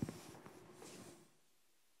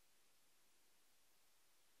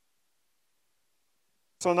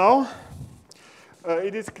 So now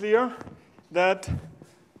it is clear that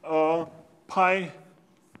pi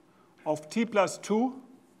of t plus 2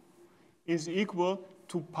 is equal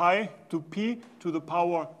to pi to p to the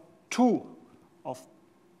power 2 of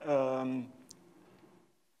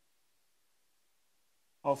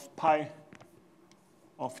pi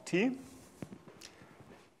of t.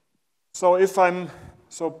 So if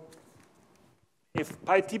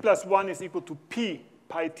pi t plus 1 is equal to p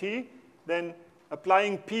pi t, then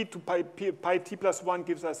applying p to pi t plus 1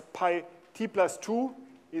 gives us pi t plus 2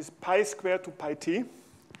 is pi squared to pi t.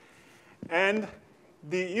 And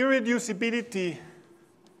the irreducibility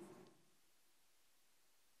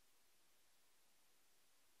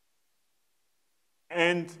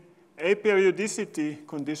and aperiodicity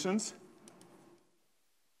conditions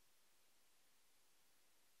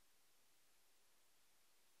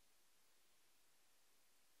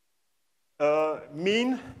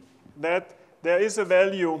mean that there is a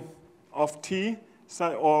value of t,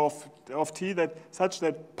 or of t that such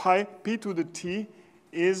that pi p to the t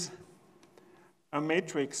is a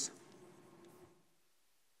matrix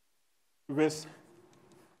with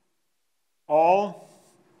all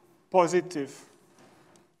positive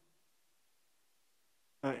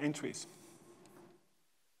entries.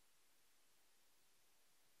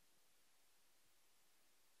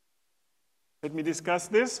 Let me discuss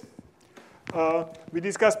this. We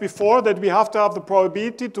discussed before that we have to have the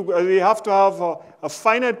probability to, we have to have a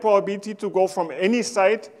finite probability to go from any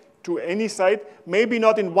site to any site, maybe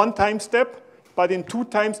not in one time step, but in 2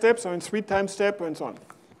 time steps or in 3 time steps and so on.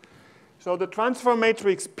 So the transfer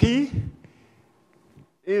matrix P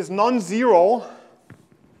is non-zero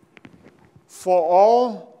for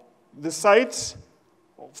all the sites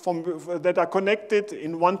that are connected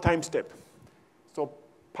in 1 time step. So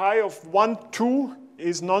pi of 1, 2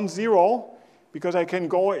 is non-zero because I can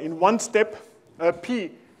go in 1 step.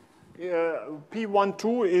 P1,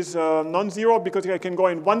 2 is non-zero because I can go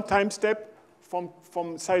in 1 time step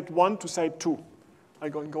from site 1 to site 2. I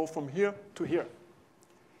can go from here to here.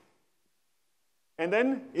 And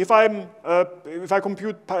then if I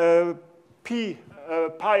compute p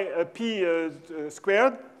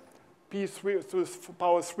squared, p to the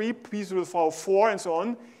power 3, p to the power 4, and so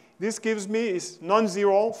on, this gives me is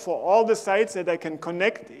non-zero for all the sites that I can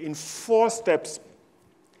connect in 4 steps.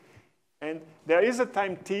 And there is a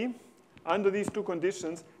time t under these 2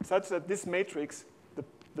 conditions such that this matrix,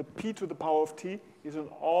 the p to the power of t, is an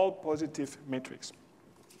all positive matrix.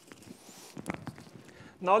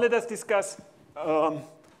 Now let us discuss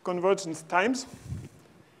convergence times.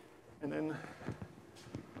 And then,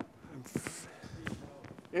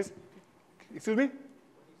 yes, excuse me?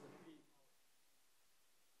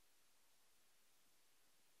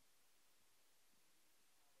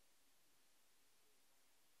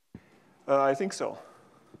 I think so.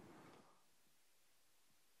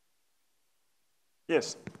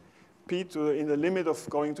 Yes. P to in the limit of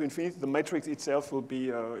going to infinity, the matrix itself will be,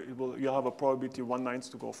 you have a probability 1/9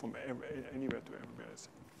 to go from anywhere to everywhere else.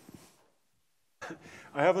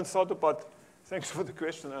 I haven't thought about, thanks for the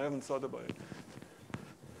question, I haven't thought about it.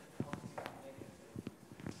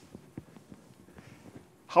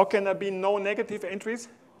 How can there be no negative entries?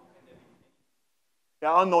 There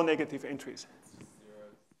are no negative entries.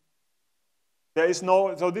 There is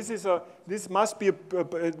no, so this must be a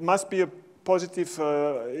positive, it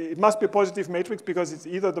must be a positive matrix because it's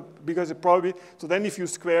either because it probably, so then if you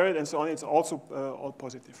square it and so on, it's also all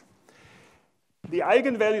positive. the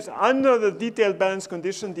eigenvalues under the detailed balance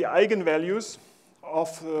condition, the eigenvalues are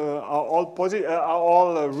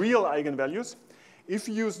all real eigenvalues. If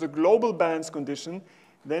you use the global balance condition,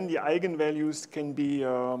 then the eigenvalues can be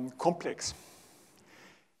complex.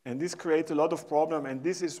 And this creates a lot of problem, and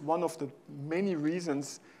this is one of the many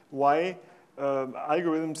reasons why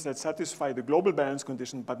algorithms that satisfy the global balance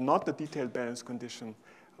condition but not the detailed balance condition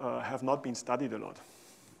have not been studied a lot.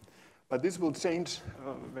 But this will change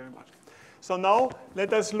very much. So now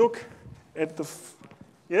let us look at the,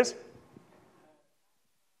 yes?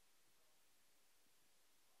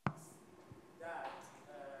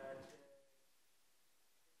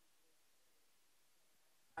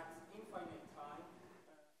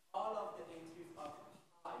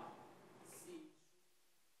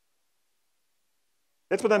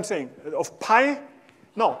 That's what I'm saying. Of pi,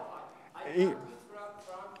 no.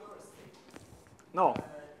 No.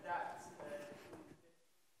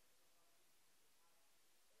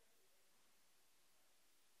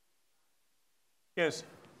 Yes.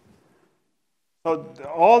 So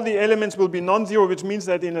all the elements will be non-zero, which means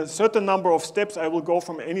that in a certain number of steps, I will go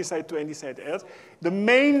from any side to any side else. The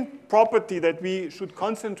main property that we should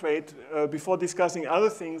concentrate before discussing other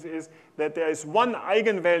things is that there is one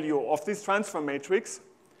eigenvalue of this transfer matrix.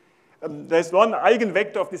 There's one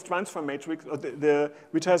eigenvector of this transfer matrix,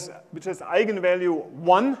 which has eigenvalue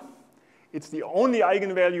 1. It's the only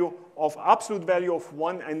eigenvalue of absolute value of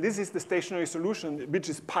 1, and this is the stationary solution, which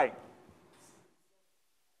is pi.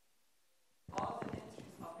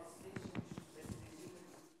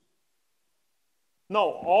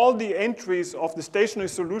 No, all the entries of the stationary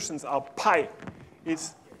solutions are pi.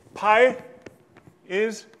 It's pi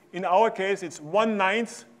is, in our case, it's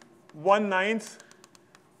 1/9, 1/9,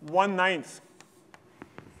 1/9.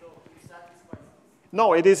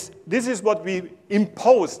 No, it is, this is what we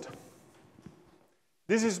imposed.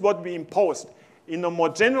 This is what we imposed. In a more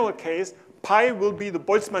general case, pi will be the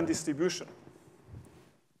Boltzmann distribution.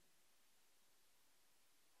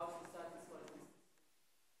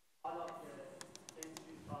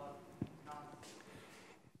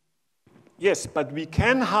 Yes, but we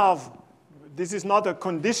can have, this is not a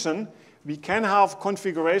condition, we can have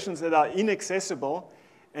configurations that are inaccessible,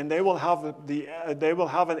 and they will have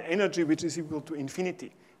an energy which is equal to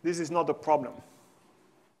infinity. This is not a problem.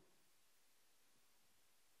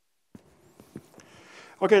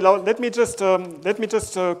 Okay, now let me just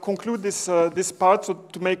conclude this part so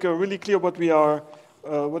to make really clear what we are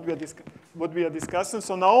discussing.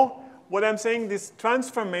 So now, what I'm saying, this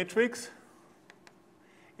transfer matrix,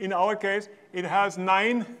 in our case, it has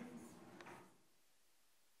 9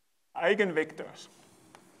 eigenvectors.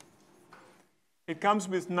 It comes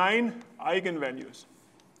with 9 eigenvalues.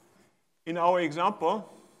 In our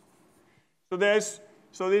example, so this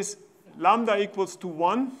lambda equals to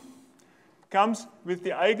 1 comes with the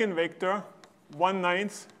eigenvector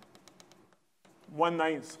 1/9,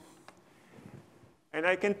 1/9. And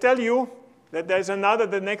I can tell you that there's another,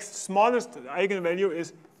 the next smallest eigenvalue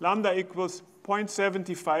is lambda equals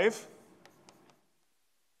 0.75,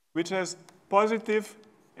 which has positive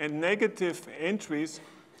and negative entries.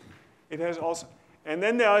 It has also, and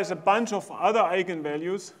then there is a bunch of other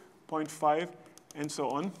eigenvalues, 0.5, and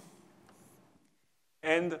so on.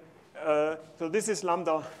 And so this is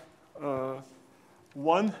lambda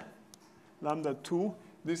 1, lambda 2.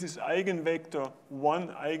 This is eigenvector 1,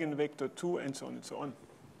 eigenvector 2, and so on and so on.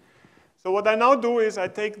 So what I now do is I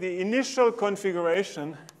take the initial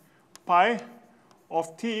configuration, pi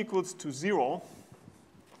of t equals to 0,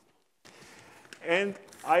 and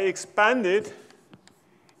I expand it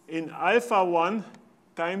in alpha 1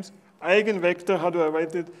 times eigenvector, how do I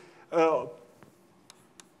write it?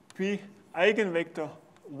 P eigenvector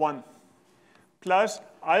 1 plus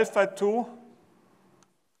alpha 2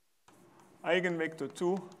 eigenvector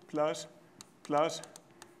 2 plus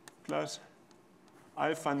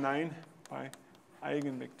alpha 9 by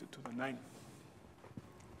eigenvector to the 9.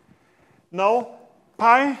 Now,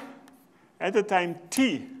 pi at the time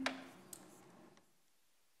t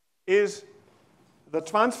is the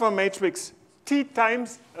transfer matrix t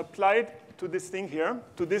times applied to this thing here,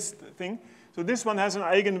 to this thing. So this one has an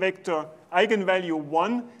eigenvector, eigenvalue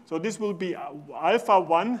 1. So this will be alpha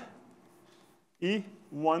 1 e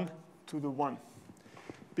 1 to the 1.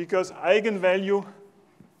 Because eigenvalue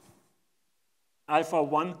alpha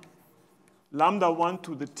 1, lambda 1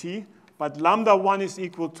 to the t, but lambda 1 is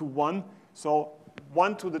equal to 1. So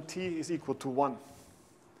 1 to the t is equal to 1.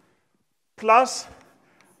 Plus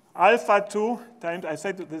alpha 2 times, I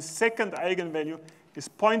said the second eigenvalue is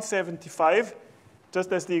 0.75.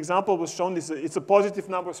 Just as the example was shown, it's a positive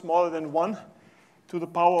number smaller than 1 to the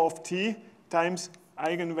power of t times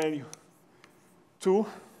eigenvalue 2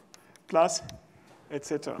 plus,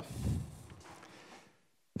 etc.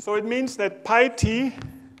 So it means that pi t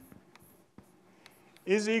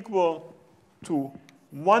is equal to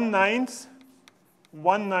 1/9,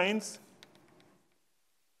 1/9,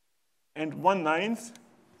 and 1/9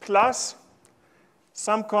 plus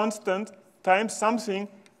some constant times something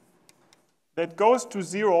that goes to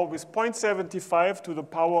 0 with 0.75 to the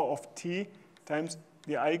power of t times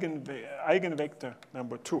the eigenvector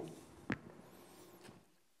number 2.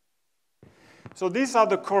 So these are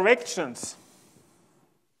the corrections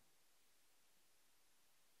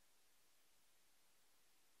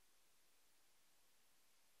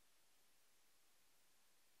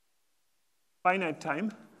finite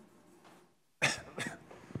time.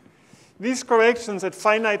 These corrections at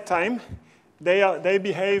finite time, they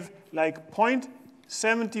behave like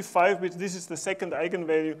 0.75, which this is the second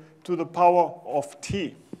eigenvalue, to the power of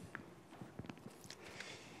t.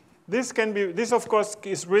 This can be, this of course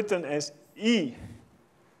is written as e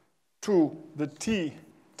to the t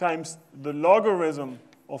times the logarithm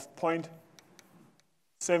of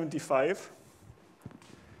 0.75.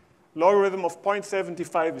 Logarithm of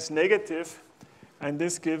 0.75 is negative, and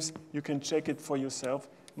this gives, you can check it for yourself,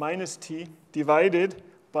 minus t divided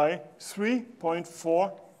by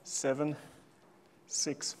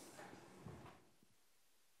 3.476.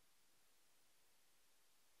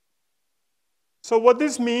 So what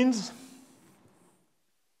this means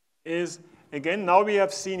is, again, now we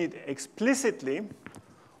have seen it explicitly.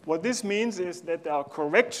 What this means is that there are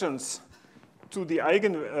corrections to the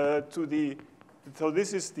so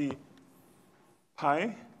this is the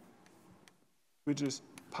pi, which is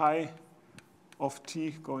pi of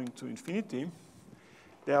t going to infinity.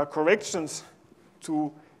 There are corrections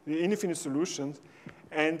to the infinite solutions,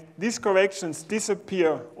 and these corrections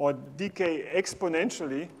disappear or decay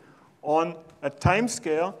exponentially on a time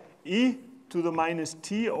scale e to the minus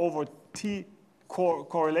t over t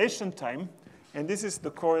correlation time, and this is the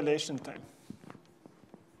correlation time,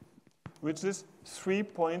 which is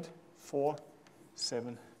 3.476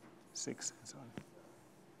 and so on.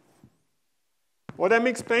 What I'm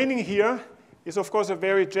explaining here is, of course, a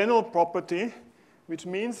very general property, which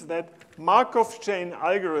means that Markov chain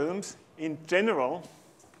algorithms in general,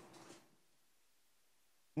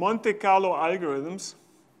 Monte Carlo algorithms,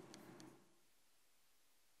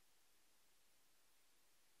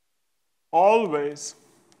 always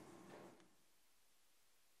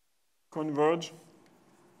converge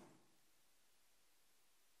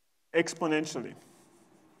exponentially.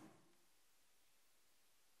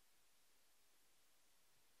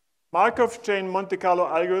 Markov chain Monte Carlo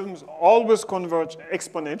algorithms always converge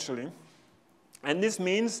exponentially, and this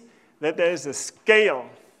means that there is a scale.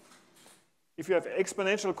 If you have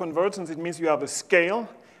exponential convergence, it means you have a scale,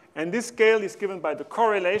 and this scale is given by the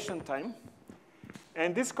correlation time.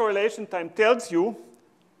 And this correlation time tells you,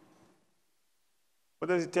 what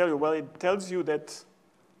does it tell you? Well, it tells you that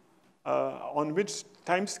on which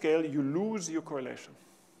time scale you lose your correlation.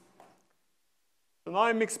 So now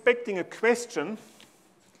I'm expecting a question,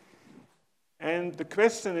 and the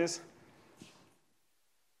question is,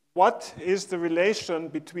 what is the relation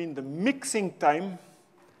between the mixing time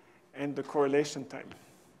and the correlation time?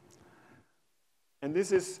 And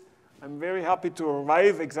this is, I'm very happy to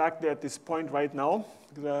arrive exactly at this point right now,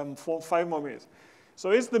 because I have 5 more minutes.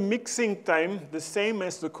 So is the mixing time the same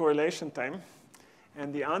as the correlation time?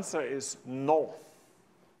 And the answer is no.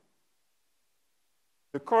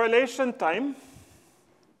 The correlation time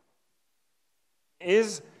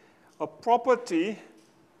is a property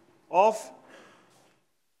of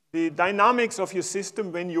the dynamics of your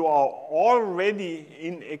system when you are already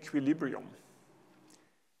in equilibrium.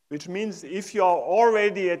 Which means if you are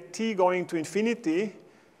already at t going to infinity,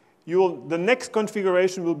 the next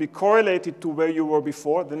configuration will be correlated to where you were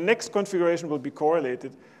before. The next configuration will be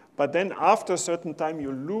correlated. But then after a certain time,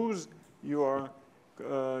 you lose your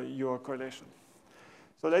correlation.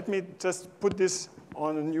 So let me just put this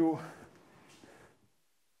on a new,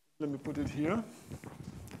 let me put it here.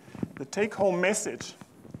 The take-home message.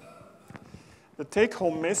 The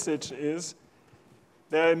take-home message is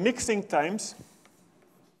there are mixing times,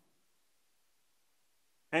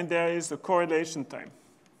 and there is a correlation time.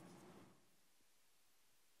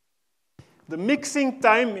 The mixing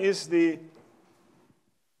time is the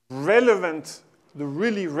relevant, the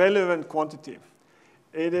really relevant quantity.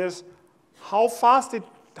 It is how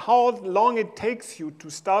long it takes you to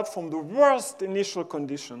start from the worst initial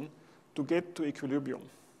condition to get to equilibrium.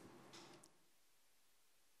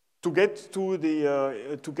 To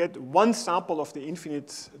get one sample of the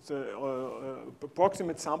infinite,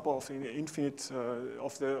 approximate sample of the infinite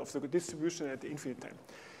of the distribution at the infinite time.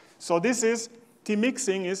 So this is T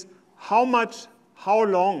mixing is how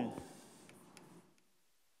long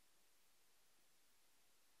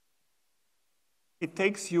it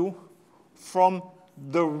takes you from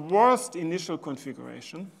the worst initial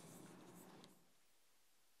configuration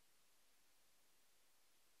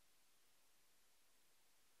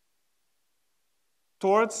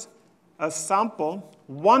towards a sample,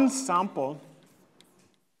 one sample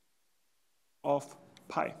of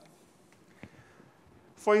pi.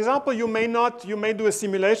 For example, you may do a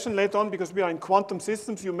simulation later on because we are in quantum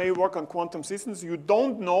systems. You may work on quantum systems. You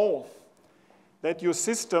don't know that your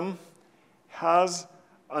system has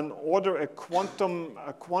an order, a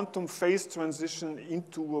quantum phase transition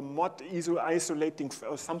into a Monte isolating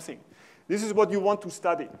or something. This is what you want to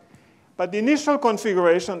study. But the initial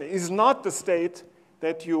configuration is not the state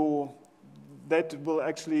that will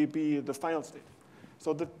actually be the final state.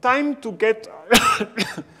 So the time to get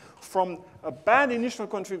from a bad initial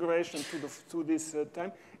configuration to this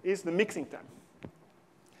time is the mixing time.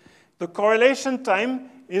 The correlation time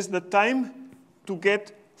is the time to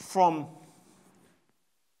get from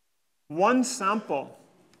one sample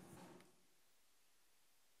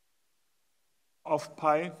of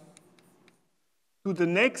pi to the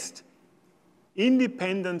next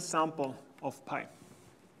independent sample of pi.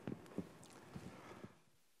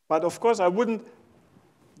 But of course, I wouldn't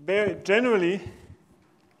very generally,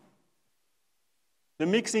 the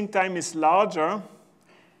mixing time is larger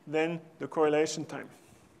than the correlation time.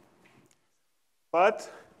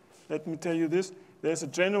 But let me tell you this, there's a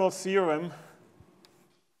general theorem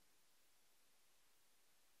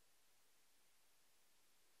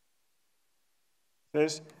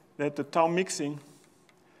says that the tau mixing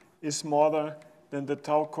is smaller than the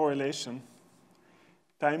tau correlation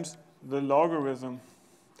times the logarithm.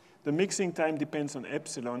 The mixing time depends on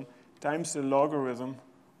epsilon times the logarithm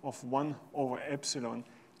of 1 over epsilon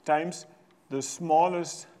times the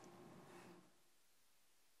smallest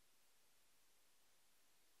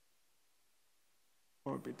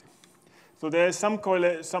orbit. So there is some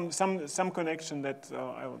connection that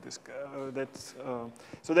I will discuss.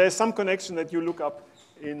 So there is some connection that you look up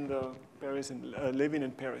in the Paris and Levin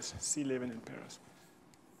in Paris. See Levin in Paris.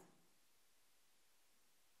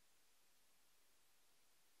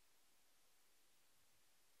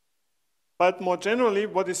 But more generally,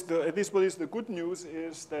 at least what is the good news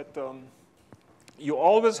is that you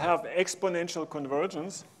always have exponential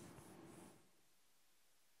convergence,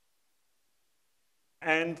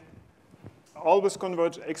 and always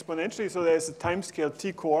converge exponentially, so there's a time scale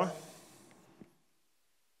T core.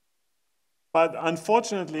 But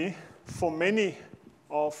unfortunately, for many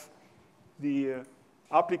of the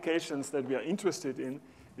applications that we are interested in,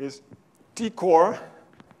 is T core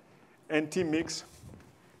and T mix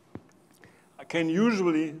can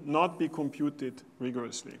usually not be computed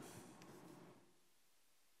rigorously.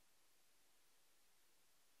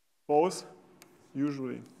 Both,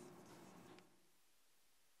 usually.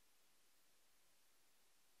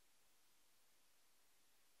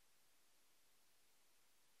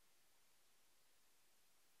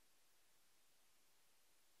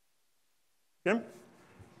 Okay?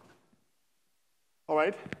 All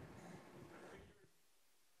right.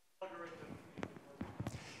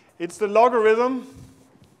 It's the logarithm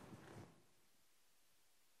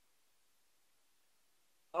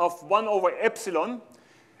of 1 over epsilon.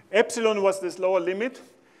 Epsilon was this lower limit.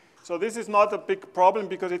 So this is not a big problem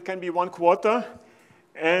because it can be 1/4.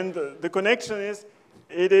 And the connection is,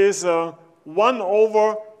 it is 1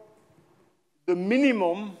 over the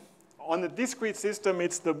minimum. On a discrete system,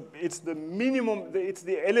 it's the minimum, it's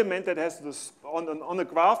the element that has this, on a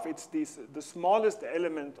graph, it's the smallest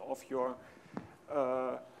element of your,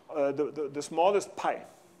 the smallest pi.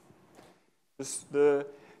 It's the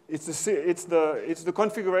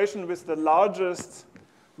configuration with the largest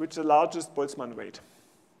Boltzmann weight.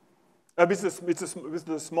 With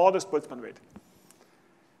the smallest Boltzmann weight.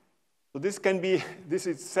 So this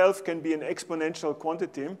itself can be an exponential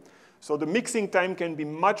quantity. So the mixing time can be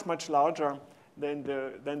much, much larger than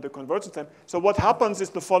the convergence time. So what happens is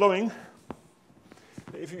the following.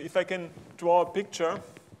 If I can draw a picture,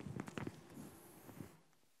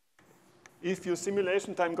 if your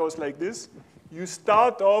simulation time goes like this, you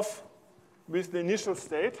start off with the initial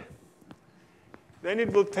state. Then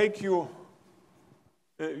it will take you,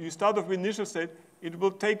 you start off with initial state. It will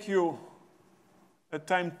take you a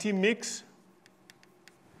time T mix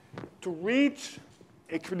to reach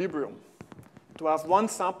equilibrium. To have one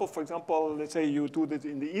sample, for example, let's say you do this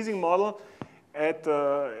in the Ising model,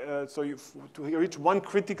 to reach one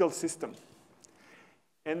critical system.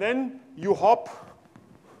 And then you hop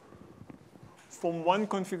from one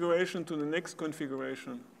configuration to the next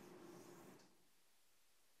configuration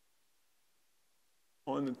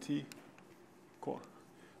on the T core.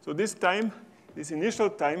 So this time, this initial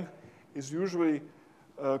time, is usually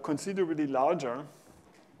considerably larger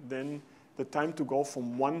than the time to go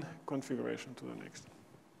from one configuration to the next.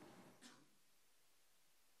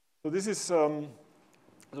 So this is the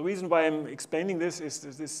reason why I'm explaining this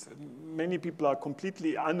is many people are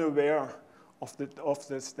completely unaware of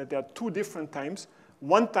this, that there are two different times.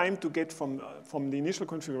 One time to get from the initial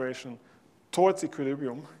configuration towards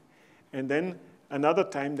equilibrium, and then another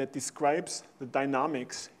time that describes the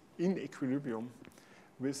dynamics in equilibrium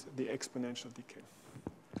with the exponential decay.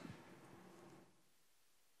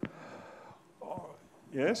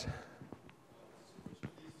 Yes?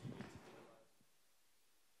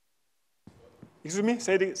 Excuse me,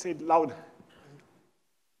 say it loud.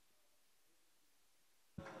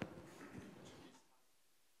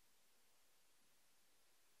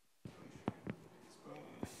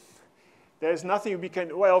 There's nothing we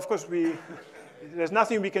can, well, of course, there's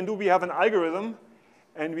nothing we can do. We have an algorithm,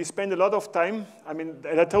 and we spend a lot of time. I mean,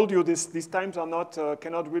 and I told you these times are not,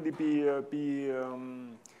 cannot really be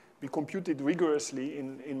computed rigorously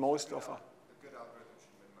in most of our.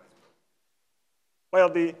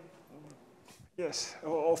 Well, yes,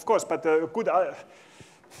 of course, but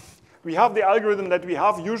we have the algorithm that we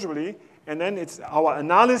have usually, and then it's our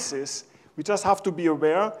analysis. We just have to be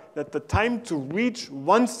aware that the time to reach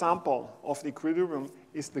one sample of the equilibrium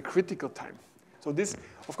is the critical time. So this,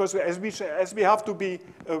 of course, as we have to be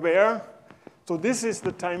aware, so this is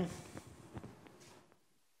the time.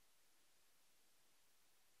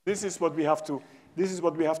 This is what we have to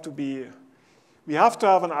be. We have to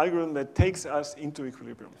have an algorithm that takes us into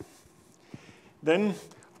equilibrium. Then,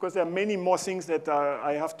 of course, there are many more things that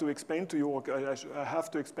I have to explain to you, or I have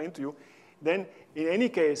to explain to you. Then, in any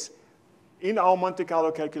case, in our Monte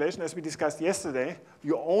Carlo calculation, as we discussed yesterday,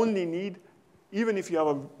 you only need, even if you have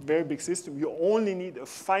a very big system, you only need a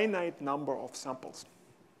finite number of samples.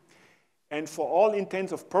 And for all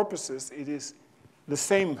intents and purposes, it is the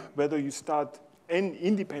same whether you start n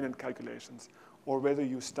independent calculations or whether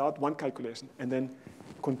you start one calculation and then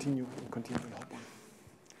continue and hop on.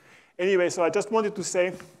 Anyway, so I just wanted to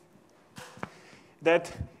say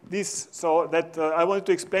that I wanted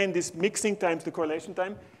to explain this mixing times the correlation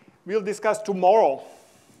time. We'll discuss tomorrow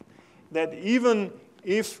that even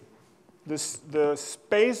if the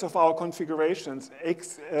space of our configurations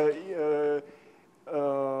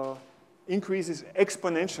increases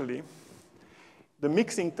exponentially, the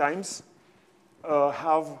mixing times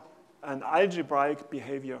have an algebraic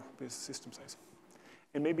behavior with system size.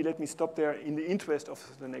 And maybe let me stop there in the interest of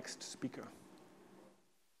the next speaker.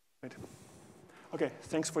 Right. Okay,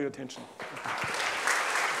 thanks for your attention.